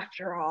white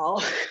after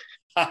all.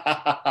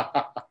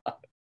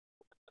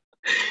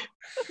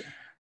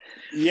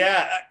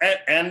 Yeah,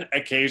 and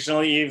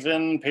occasionally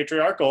even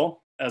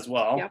patriarchal as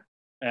well. Yep.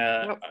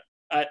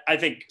 I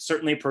think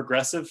certainly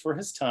progressive for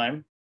his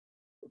time,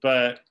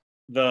 but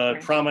the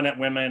prominent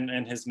women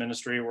in his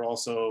ministry were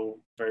also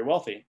very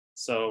wealthy.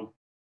 So,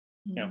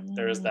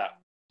 there is that.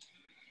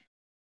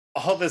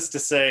 All this to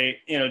say,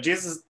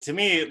 Jesus, to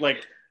me,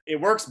 like,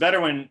 it works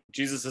better when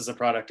Jesus is a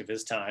product of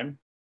his time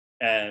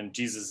and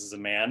Jesus is a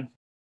man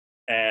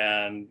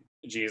and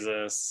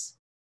Jesus,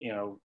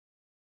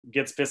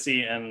 gets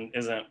pissy and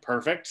isn't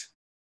perfect.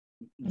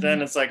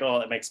 Then it's like, oh,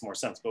 it makes more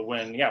sense. But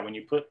when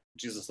you put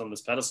Jesus on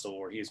this pedestal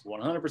where he's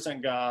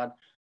 100% God,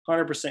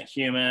 100%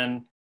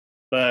 human,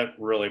 but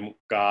really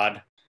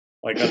God,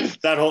 like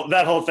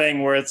that whole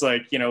thing where it's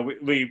like,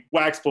 we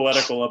wax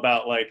poetical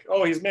about like,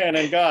 oh, he's man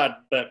and God,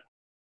 but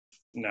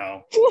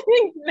no.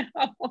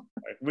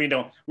 We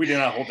do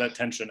not hold that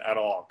tension at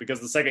all, because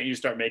the second you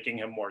start making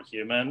him more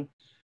human,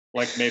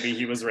 like maybe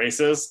he was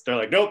racist, they're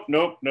like, nope,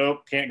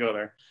 can't go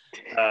there.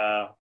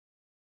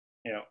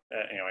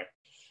 Anyway.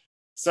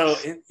 So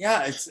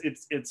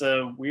it's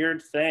a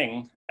weird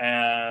thing,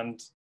 and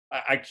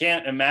I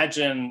can't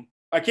imagine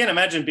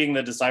being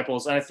the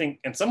disciples. And I think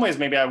in some ways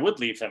maybe I would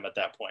leave him at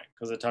that point,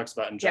 because it talks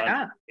about in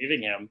John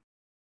leaving him.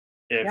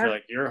 If you're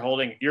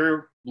like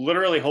you're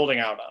literally holding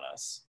out on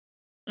us,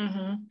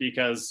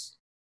 because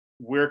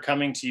we're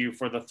coming to you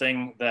for the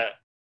thing that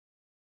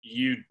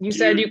you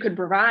said you could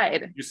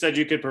provide. You said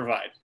you could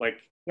provide. Like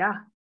so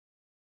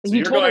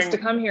you told us to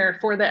come here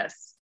for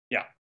this.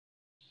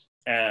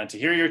 And to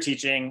hear your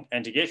teaching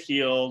and to get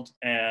healed,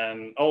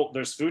 and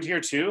there's food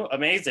here too.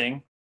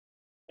 Amazing.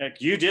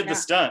 Like you did the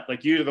stunt,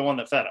 like you're the one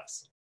that fed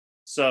us.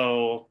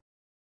 So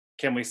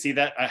can we see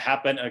that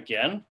happen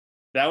again?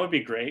 That would be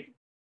great.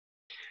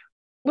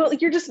 Well,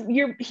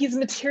 he's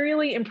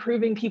materially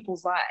improving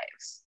people's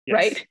lives,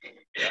 right?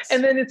 Yes.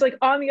 And then it's like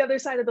on the other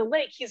side of the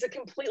lake, he's a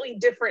completely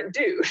different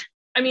dude.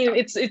 I mean,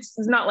 it's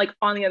not like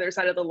on the other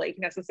side of the lake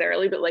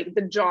necessarily, but like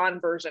the John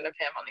version of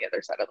him on the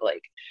other side of the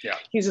lake. Yeah.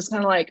 He's just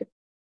kind of like,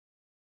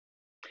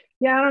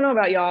 I don't know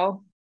about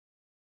y'all.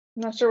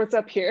 I'm not sure what's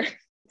up here.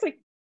 It's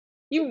like,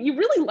 you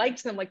really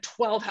liked them like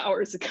 12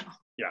 hours ago.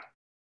 Yeah.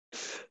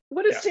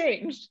 What has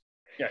changed?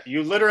 Yeah,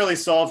 you literally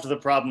solved the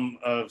problem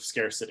of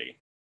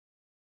scarcity.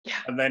 Yeah.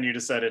 And then you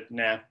decided,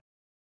 nah.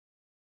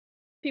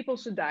 People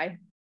should die.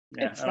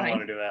 Yeah, I don't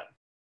want to do that.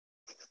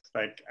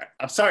 Like,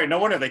 I'm sorry, no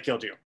wonder they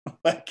killed you.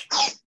 Like,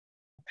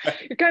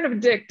 you're kind of a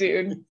dick,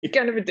 dude. You're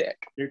kind of a dick.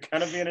 You're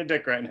kind of being a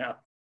dick right now.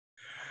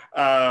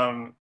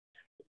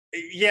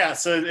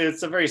 So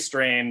it's a very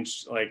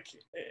strange, like,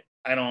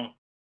 I don't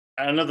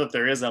know that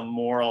there is a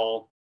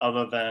moral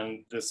other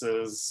than this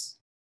is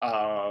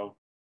a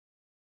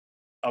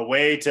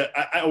way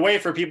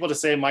for people to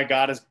say my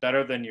God is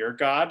better than your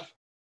God.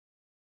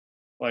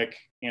 Like,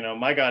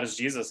 my God is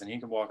Jesus and he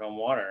can walk on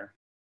water.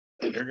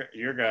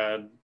 Your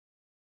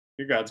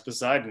God's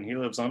Poseidon. He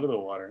lives under the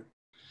water.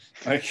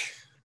 Like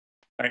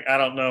I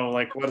don't know,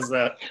 like, what is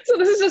that? So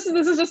this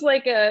is just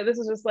like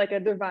a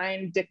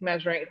divine dick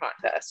measuring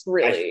contest,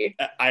 really.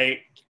 I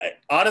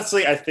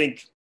honestly, I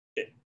think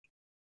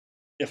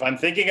if I'm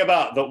thinking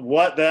about the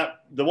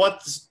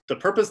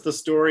purpose the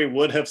story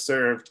would have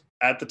served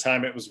at the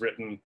time it was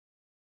written,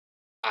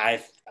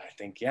 I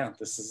think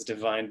this is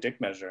divine dick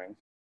measuring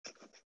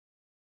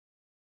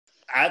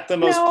at the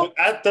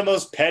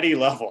most petty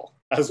level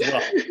as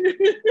well.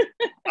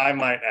 I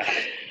might add.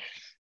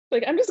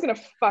 Like, I'm just gonna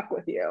fuck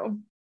with you.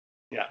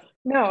 Yeah.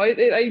 No,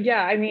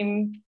 I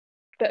mean,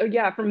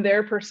 yeah, from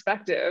their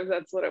perspective,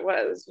 that's what it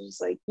was. It was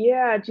just like,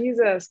 yeah,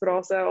 Jesus, but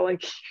also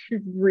like,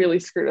 you really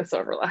screwed us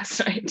over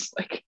last night.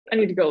 Like, I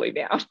need to go lay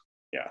down.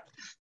 Yeah.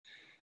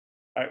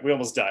 We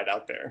almost died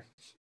out there.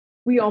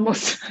 We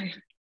almost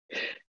died.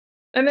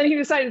 And then he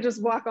decided to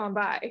just walk on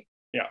by.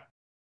 Yeah.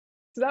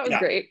 So that was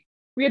great.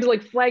 We had to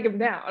like flag him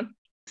down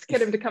to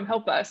get him to come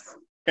help us.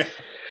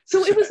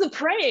 So it was the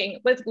praying.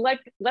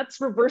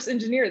 Let's reverse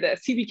engineer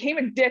this. He became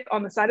a dick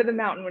on the side of the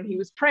mountain when he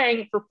was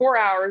praying for 4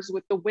 hours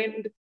with the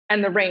wind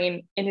and the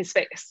rain in his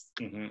face.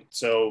 Mm-hmm.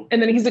 So,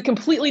 and then he's a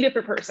completely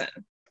different person.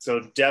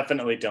 So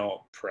definitely don't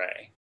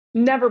pray.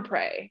 Never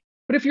pray.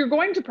 But if you're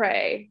going to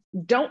pray,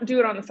 don't do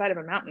it on the side of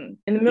a mountain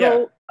in the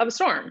middle of a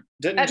storm.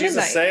 Didn't Jesus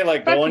midnight. Say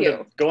like go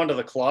into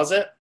the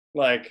closet?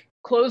 Like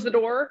close the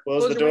door.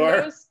 Close the door.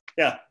 Windows.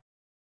 Yeah.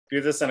 Do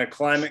this in a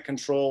climate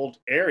controlled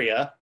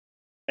area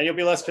and you'll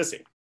be less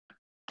pissy.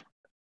 Oh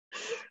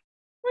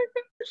my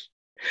gosh.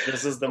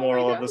 This is the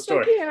moral of the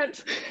story. I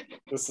can't.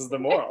 This is the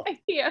moral. I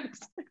can't.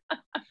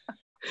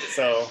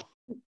 So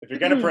if you're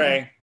gonna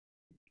pray,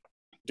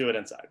 do it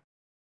inside.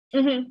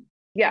 Mm-hmm.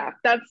 Yeah,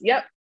 that's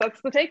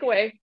the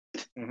takeaway.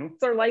 Mm-hmm.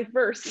 It's our life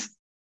verse.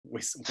 We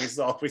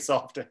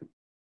solved it.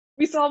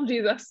 We solved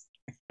Jesus.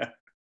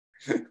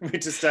 We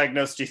just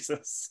diagnosed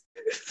Jesus.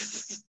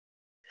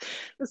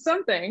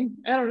 Something.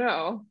 I don't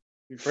know.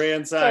 You pray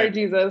inside. Sorry,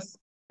 Jesus.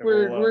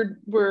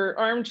 We're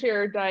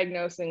armchair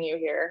diagnosing you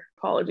here.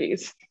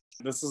 Apologies.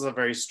 This is a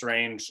very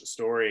strange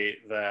story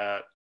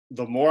that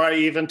the more I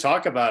even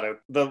talk about it,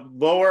 the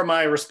lower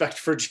my respect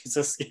for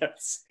Jesus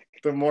gets,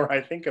 the more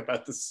I think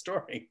about this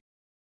story.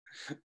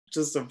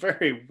 Just a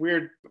very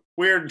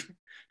weird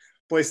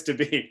place to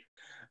be.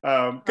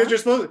 Because you're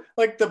supposed,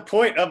 like, the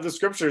point of the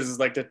scriptures is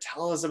like to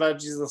tell us about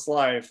Jesus'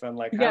 life and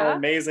like how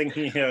amazing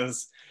he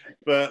is.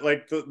 But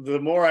like the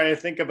more I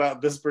think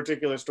about this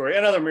particular story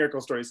and other miracle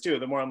stories too,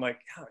 the more I'm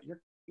like, yeah,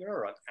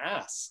 you're an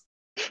ass.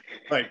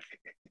 Like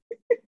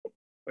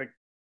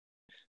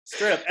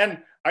straight up.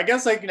 And I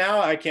guess like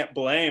now I can't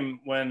blame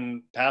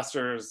when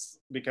pastors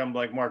become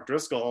like Mark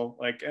Driscoll.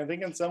 Like I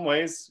think in some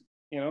ways,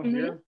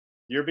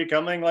 you're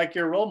becoming like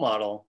your role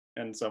model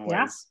in some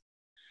ways.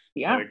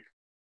 Yeah. Like,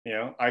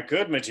 I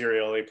could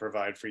materially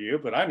provide for you,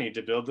 but I need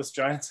to build this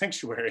giant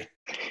sanctuary.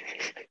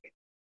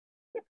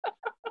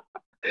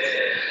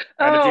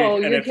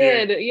 Your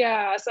kid.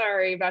 Yeah,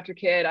 sorry about your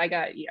kid.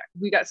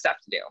 We got stuff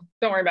to do.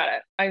 Don't worry about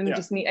it. I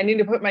need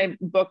to put my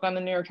book on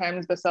the New York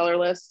Times bestseller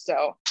list.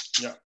 So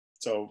yeah.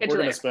 So we're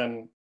going to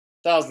spend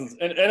thousands,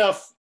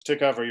 enough to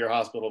cover your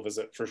hospital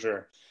visit for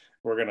sure.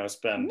 We're going to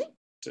spend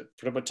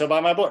to buy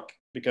my book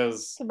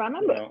because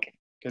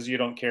you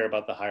don't care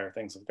about the higher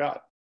things of God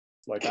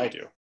like I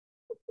do.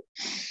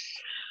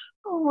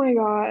 Oh my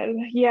God.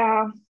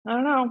 Yeah. I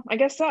don't know. I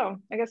guess so.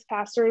 I guess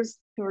pastors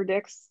who are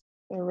dicks,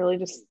 they're really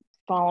just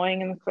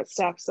following in the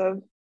footsteps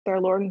of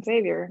their Lord and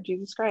Savior,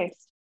 Jesus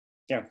Christ.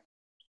 Yeah.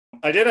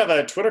 I did have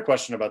a Twitter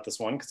question about this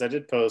one because I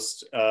did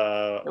post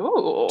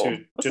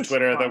to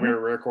Twitter that we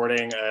were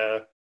recording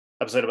an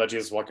episode about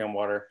Jesus walking on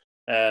water.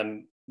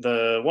 And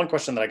the one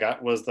question that I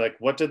got was like,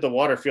 what did the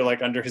water feel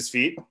like under his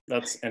feet?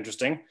 That's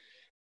interesting.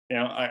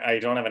 I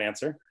don't have an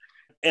answer.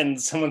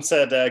 And someone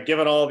said,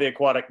 given all the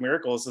aquatic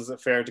miracles, is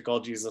it fair to call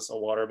Jesus a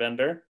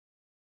waterbender?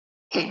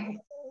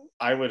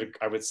 I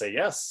would say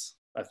yes.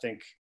 I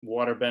think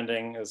water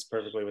bending is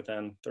perfectly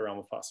within the realm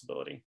of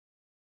possibility.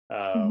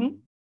 And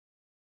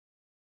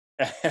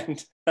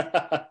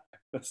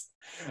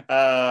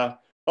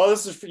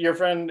this is for your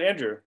friend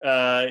Andrew.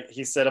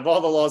 He said, of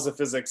all the laws of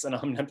physics an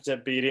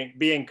omnipotent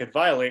being could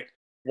violate,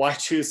 why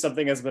choose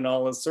something as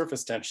banal as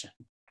surface tension?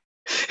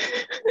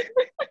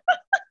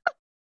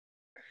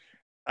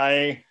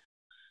 Fuck,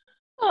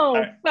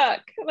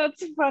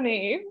 that's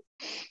funny.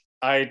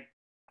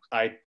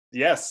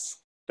 Yes,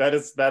 that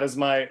is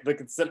my,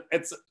 like,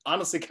 it's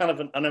honestly kind of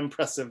an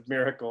unimpressive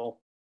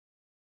miracle.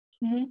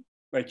 Mm-hmm.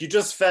 Like you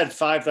just fed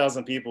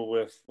 5,000 people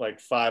with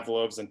like 5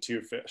 loaves and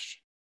 2 fish.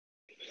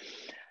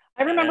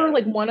 I remember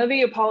like one of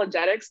the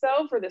apologetics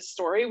though for this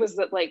story was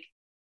that like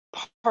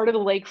part of the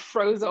lake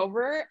froze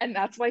over and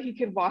that's why he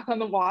could walk on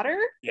the water.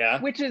 Yeah.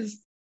 Which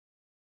is,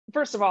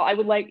 first of all, I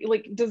would like,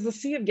 does the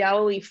Sea of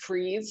Galilee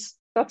freeze?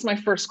 That's my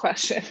first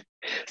question.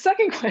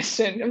 Second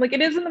question, I'm like,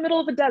 it is in the middle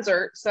of a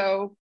desert,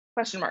 so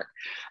question mark.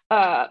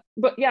 But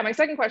yeah, my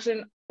second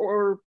question,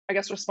 or I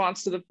guess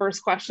response to the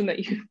first question that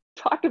you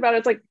talked about,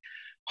 it's like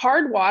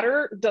hard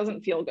water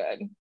doesn't feel good.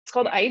 It's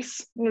called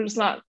ice. We're just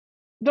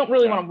don't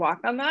really want to walk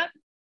on that,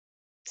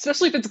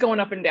 especially if it's going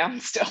up and down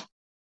still.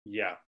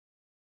 Yeah.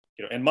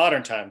 In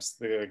modern times,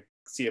 the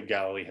Sea of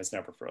Galilee has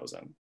never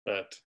frozen,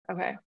 but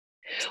okay.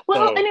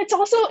 Well, and it's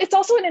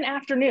also in an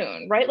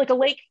afternoon, right? Like a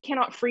lake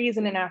cannot freeze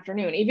in an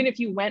afternoon, even if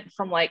you went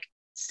from like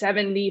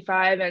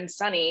 75 and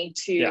sunny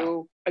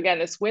to again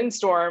this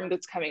windstorm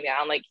that's coming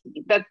down. Like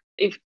that,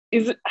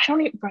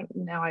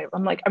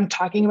 I'm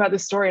talking about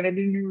this story and I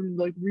didn't even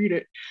like read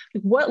it.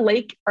 Like, what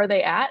lake are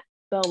they at?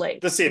 The lake.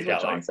 The Sea of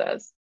Galilee. John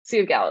says Sea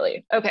of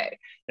Galilee. Okay,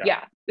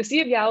 yeah. The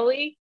Sea of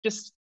Galilee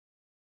just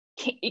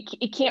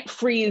it can't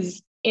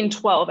freeze in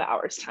 12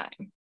 hours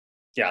time.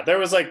 yeah, there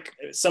was like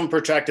some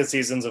protracted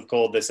seasons of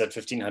cold. They said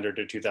 1,500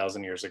 to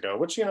 2,000 years ago,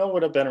 which,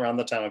 would have been around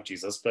the time of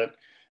Jesus. But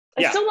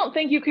I still don't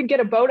think you could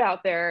get a boat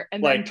out there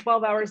and then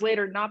 12 hours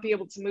later not be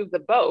able to move the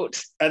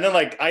boat. And then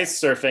like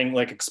ice surfing,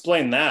 like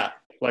explain that.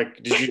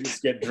 Like, did you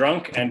just get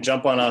drunk and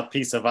jump on a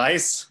piece of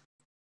ice?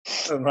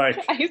 And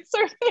like ice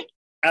surfing.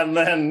 And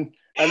then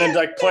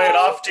like play it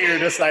off to your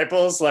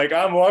disciples, like,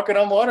 I'm walking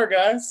on water,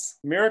 guys.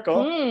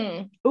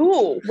 Miracle.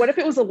 Ooh, what if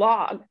it was a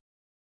log?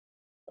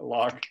 A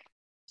log.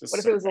 What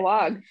if it was a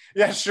log?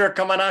 Yeah, sure.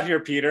 Come on out here,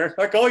 Peter.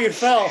 Like, oh, you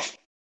fell.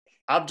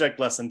 Object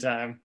lesson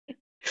time.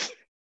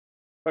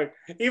 Like,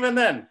 even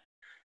then,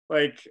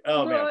 like,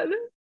 oh God. man.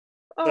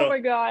 Oh my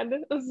God,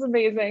 this is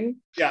amazing.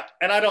 Yeah,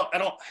 and I don't,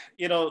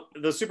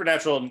 the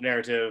supernatural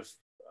narrative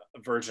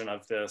version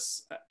of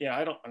this,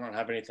 I don't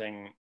have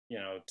anything,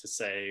 to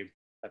say.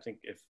 I think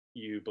if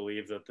you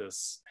believe that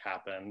this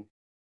happened,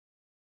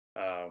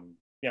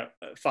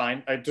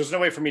 fine. There's no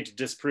way for me to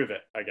disprove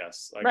it, I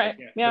guess. Like, right.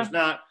 Yeah.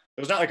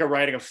 There's not like a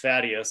writing of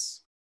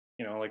Thaddeus,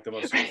 like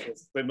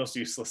the most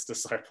useless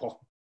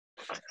disciple.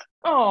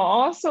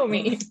 Oh, so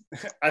mean.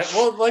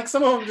 Like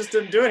some of them just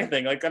didn't do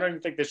anything. Like I don't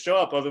even think they show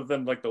up other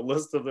than like the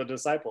list of the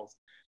disciples.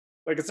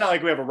 Like it's not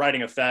like we have a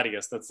writing of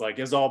Thaddeus that's like,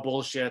 is all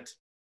bullshit.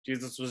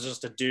 Jesus was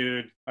just a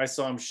dude. I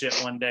saw him shit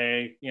one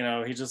day.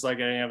 He's just like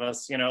any of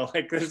us.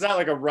 Like there's not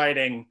like a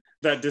writing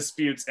that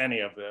disputes any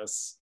of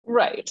this.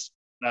 Right.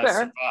 That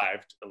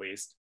survived, at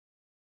least.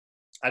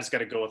 I just got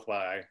to go with what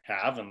I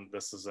have, and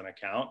this is an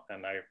account,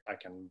 and I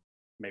can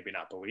maybe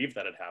not believe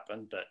that it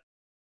happened, but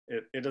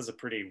it is a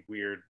pretty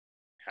weird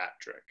hat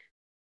trick,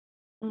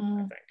 I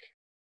think.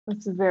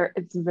 It's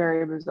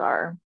very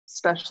bizarre,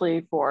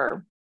 especially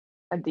for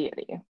a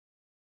deity.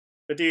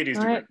 But deities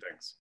do weird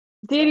things.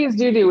 Deities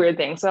do weird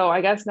things, so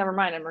I guess never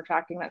mind. I'm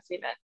retracting that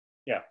statement.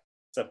 Yeah,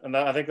 and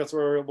I think that's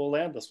where we'll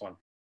land this one.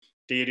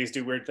 Deities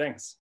do weird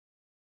things.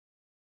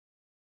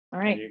 All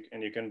right.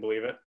 And you can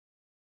believe it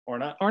or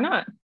not. Or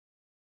not.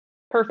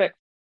 Perfect.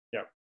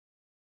 Yeah.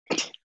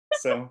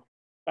 So,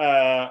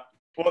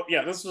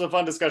 this was a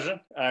fun discussion.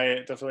 I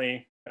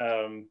definitely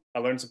I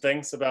learned some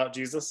things about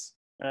Jesus,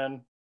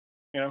 and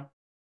kind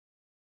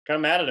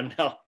of mad at him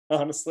now,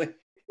 honestly.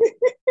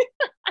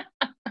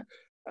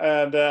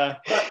 And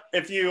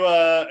if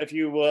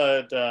you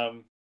would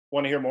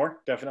want to hear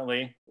more,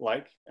 definitely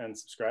like and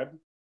subscribe.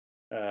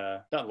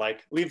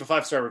 Leave a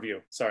 5-star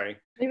review. Sorry.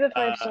 Leave a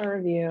 5-star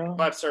review.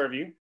 5-star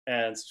review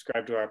and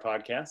subscribe to our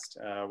podcast.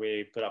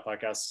 We put out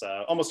podcasts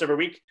almost every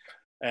week,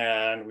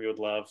 and we would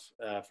love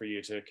for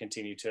you to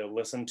continue to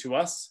listen to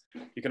us.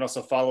 You can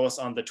also follow us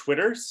on the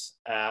Twitters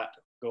at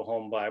Go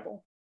Home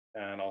Bible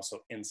and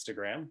also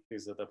Instagram.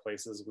 These are the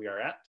places we are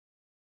at.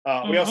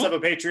 We also have a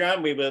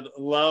Patreon. We would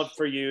love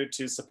for you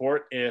to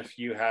support if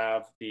you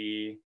have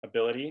the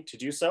ability to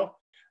do so.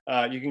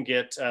 You can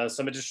get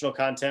some additional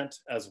content,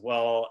 as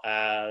well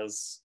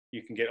as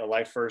you can get a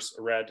life verse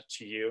read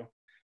to you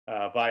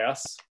by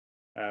us.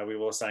 We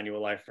will assign you a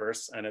life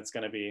verse, and it's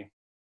going to be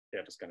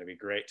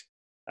great.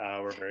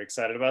 We're very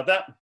excited about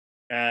that.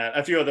 And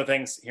a few other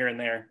things here and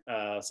there,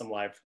 some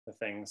live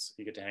things.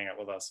 You get to hang out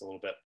with us a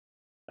little bit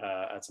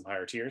at some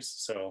higher tiers.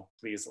 So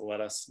please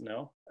let us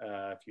know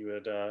if you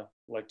would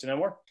like to know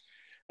more.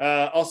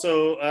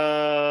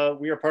 Also,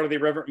 we are part of the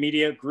Irreverent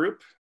Media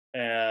Group,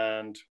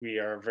 and we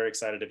are very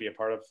excited to be a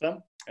part of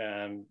them.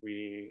 And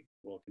we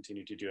will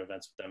continue to do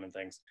events with them and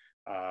things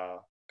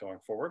going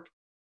forward.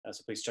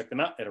 So please check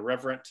them out at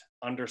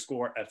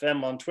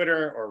irreverent_FM on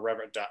Twitter or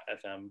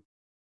irreverent.fm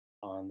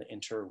on the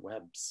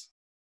interwebs.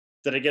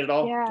 Did I get it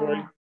all,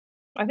 Tori?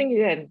 I think you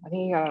did. I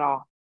think you got it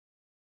all.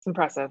 It's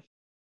impressive.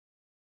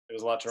 It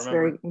was a lot to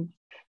remember.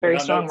 Very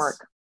strong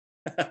work.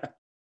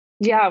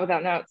 Yeah,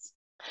 without notes.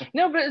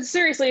 No, but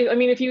seriously, I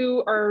mean, if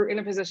you are in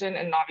a position,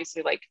 and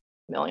obviously like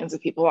millions of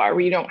people are,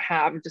 where you don't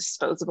have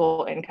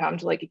disposable income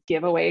to like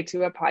give away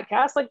to a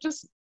podcast, like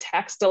just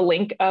text a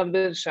link of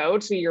the show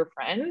to your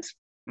friend.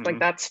 Like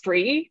that's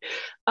free.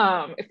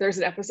 If there's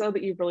an episode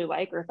that you really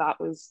like or thought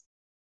was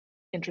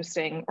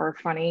interesting or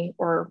funny,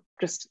 or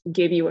just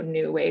gave you a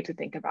new way to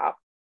think about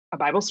a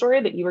Bible story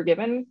that you were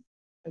given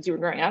as you were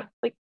growing up,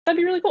 like that'd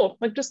be really cool.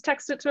 Like just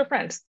text it to a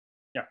friend.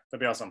 Yeah,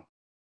 that'd be awesome.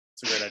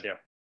 It's a great idea.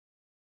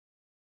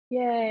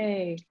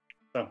 Yay.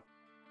 So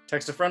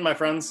text a friend, my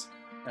friends,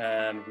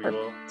 and we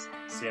will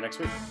see you next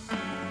week.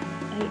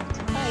 Bye.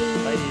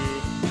 Bye.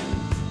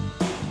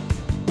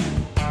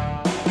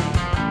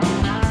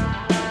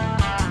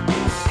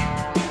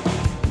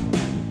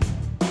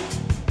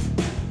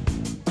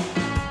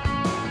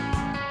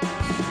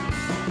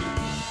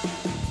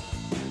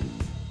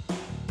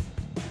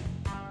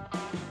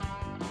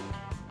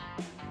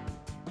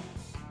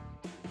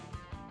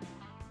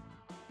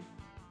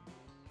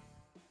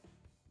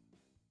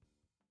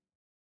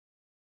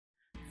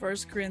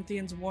 First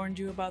Corinthians warned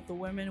you about the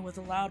women with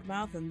a loud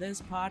mouth, and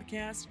this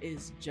podcast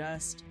is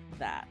just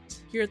that.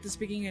 Here at the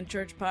Speaking in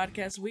Church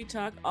podcast, we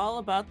talk all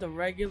about the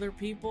regular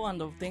people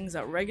and the things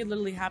that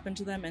regularly happen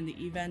to them in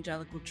the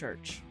evangelical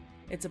church.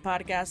 It's a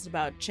podcast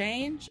about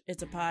change,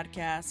 it's a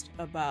podcast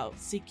about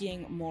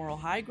seeking moral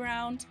high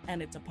ground,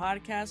 and it's a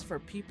podcast for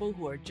people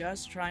who are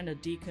just trying to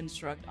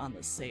deconstruct on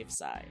the safe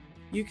side.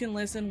 You can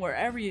listen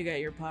wherever you get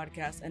your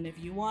podcast, and if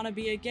you want to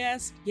be a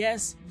guest,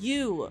 yes,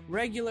 you,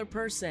 regular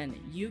person,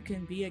 you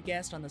can be a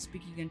guest on the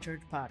Speaking in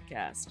Church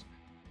podcast.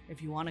 If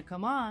you want to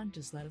come on,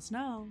 just let us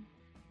know.